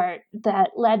this door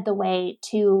that led the way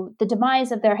to the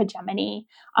demise of their hegemony,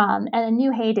 and a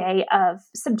new heyday of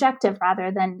subjective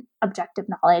rather than objective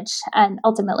knowledge, and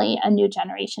ultimately a new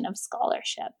generation of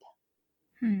scholarship.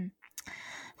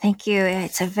 Thank you.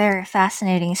 It's a very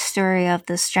fascinating story of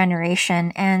this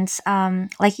generation. And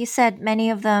like you said, many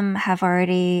of them have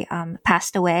already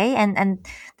passed away. And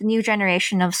the new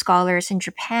generation of scholars in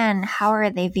Japan, how are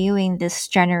they viewing this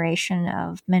generation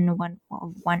of men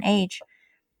of one age?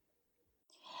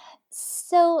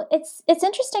 So it's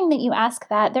interesting that you ask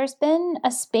that. There's been a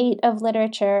spate of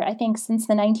literature, I think, since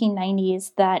the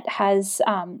 1990s that has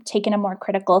taken a more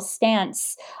critical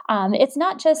stance. It's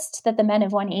not just that the men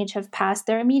of one age have passed;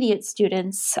 their immediate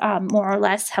students, more or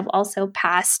less, have also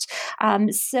passed.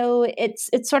 So it's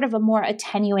sort of a more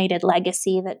attenuated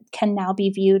legacy that can now be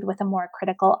viewed with a more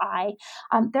critical eye.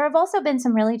 There have also been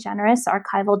some really generous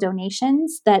archival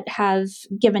donations that have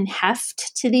given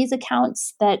heft to these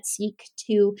accounts that seek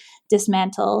to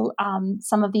dismantle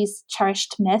some of these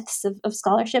cherished myths of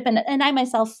scholarship. And I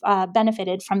myself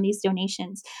benefited from these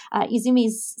donations.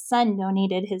 Izumi's son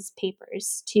donated his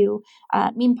papers to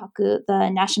Minpaku, the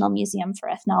National Museum for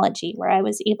Ethnology, where I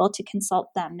was able to consult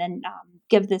them and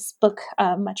give this book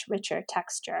a much richer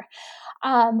texture.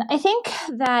 I think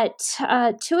that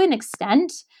to an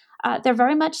extent, they're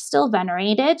very much still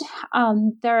venerated.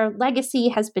 Their legacy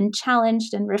has been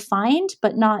challenged and refined,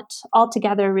 but not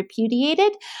altogether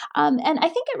repudiated. And I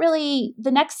think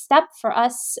the next step for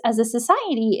us as a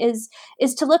society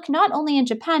is to look not only in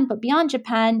Japan, but beyond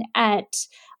Japan at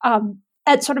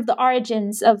sort of the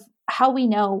origins of how we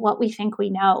know what we think we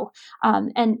know,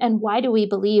 and why do we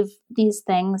believe these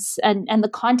things, and the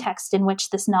context in which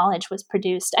this knowledge was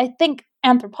produced. I think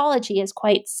anthropology is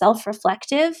quite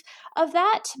self-reflective of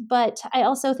that, but I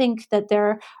also think that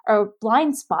there are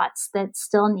blind spots that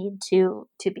still need to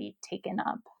be taken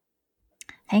up.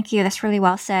 Thank you. That's really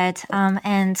well said.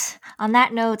 And on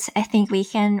that note, I think we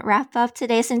can wrap up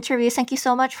today's interview. Thank you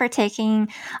so much for taking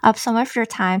up so much of your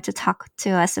time to talk to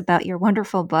us about your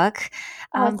wonderful book.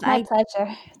 It's my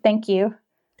pleasure. Thank you.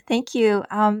 Thank you.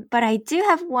 But I do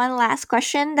have one last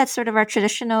question. That's sort of our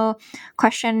traditional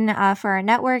question for our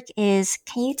network is,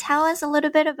 can you tell us a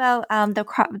little bit about the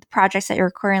projects that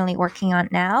you're currently working on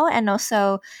now? And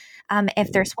also,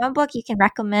 if there's one book you can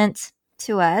recommend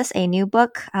to us, a new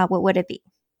book, what would it be?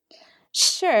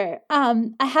 Sure. I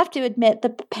have to admit,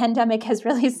 the pandemic has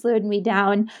really slowed me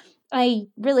down. I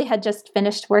really had just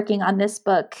finished working on this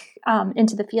book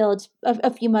into the field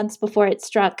a few months before it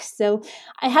struck. So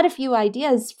I had a few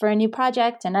ideas for a new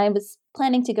project, and I was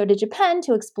planning to go to Japan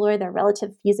to explore their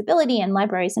relative feasibility in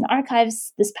libraries and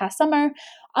archives this past summer.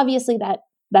 Obviously,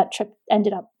 that trip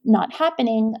ended up not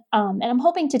happening, and I'm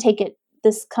hoping to take it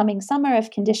this coming summer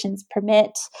if conditions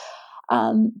permit.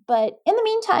 But in the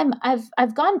meantime,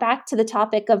 I've gone back to the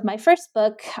topic of my first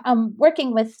book,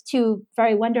 working with two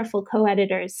very wonderful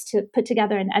co-editors to put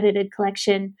together an edited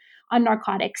collection on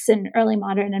narcotics in early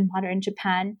modern and modern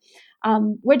Japan.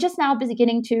 We're just now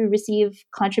beginning to receive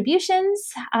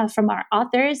contributions from our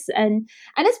authors, and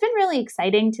it's been really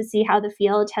exciting to see how the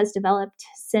field has developed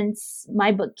since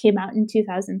my book came out in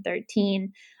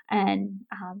 2013. And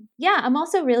I'm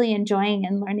also really enjoying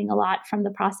and learning a lot from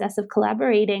the process of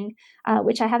collaborating,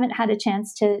 which I haven't had a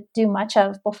chance to do much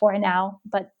of before now,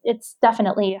 but it's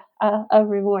definitely a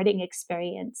rewarding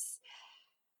experience.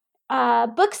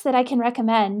 Books that I can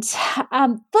recommend.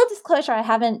 Full disclosure, I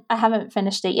haven't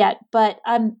finished it yet, but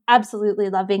I'm absolutely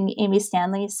loving Amy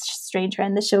Stanley's Stranger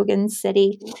in the Shogun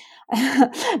City.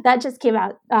 That just came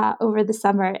out over the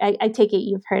summer. I take it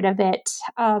you've heard of it.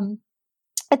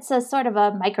 It's a sort of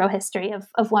a microhistory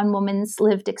of one woman's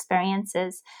lived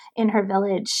experiences in her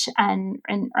village and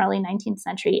in early 19th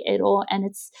century Edo, and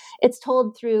it's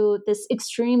told through this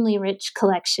extremely rich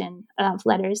collection of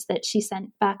letters that she sent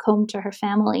back home to her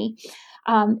family.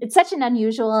 It's such an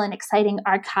unusual and exciting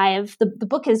archive. The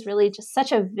book is really just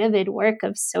such a vivid work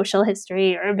of social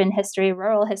history, urban history,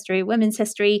 rural history, women's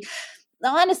history.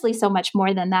 Honestly, so much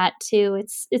more than that too.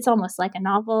 It's almost like a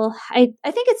novel. I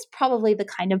think it's probably the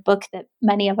kind of book that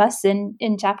many of us in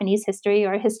Japanese history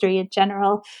or history in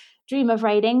general dream of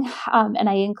writing, and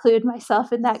I include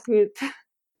myself in that group.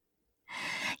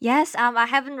 Yes, I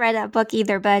haven't read that book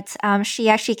either, but she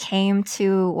actually came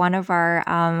to one of our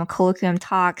colloquium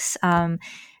talks and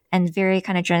very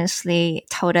kind of generously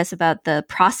told us about the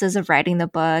process of writing the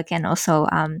book and also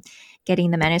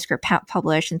getting the manuscript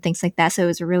published and things like that. So it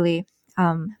was a really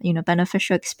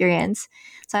beneficial experience.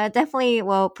 So I definitely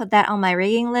will put that on my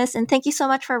reading list. And thank you so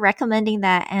much for recommending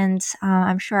that. And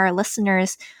I'm sure our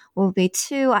listeners will be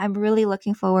too. I'm really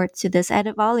looking forward to this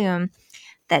edit volume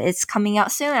that is coming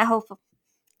out soon. I hope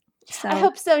so. I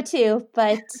hope so too,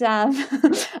 but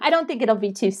I don't think it'll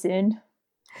be too soon.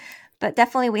 But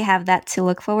definitely we have that to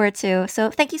look forward to.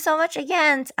 So thank you so much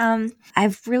again.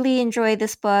 I've really enjoyed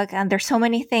this book. And there's so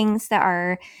many things that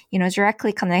are,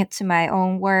 directly connected to my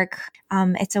own work.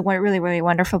 It's a really, really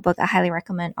wonderful book. I highly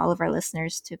recommend all of our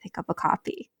listeners to pick up a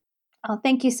copy. Oh,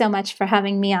 thank you so much for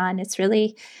having me on. It's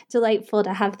really delightful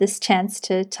to have this chance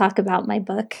to talk about my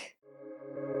book.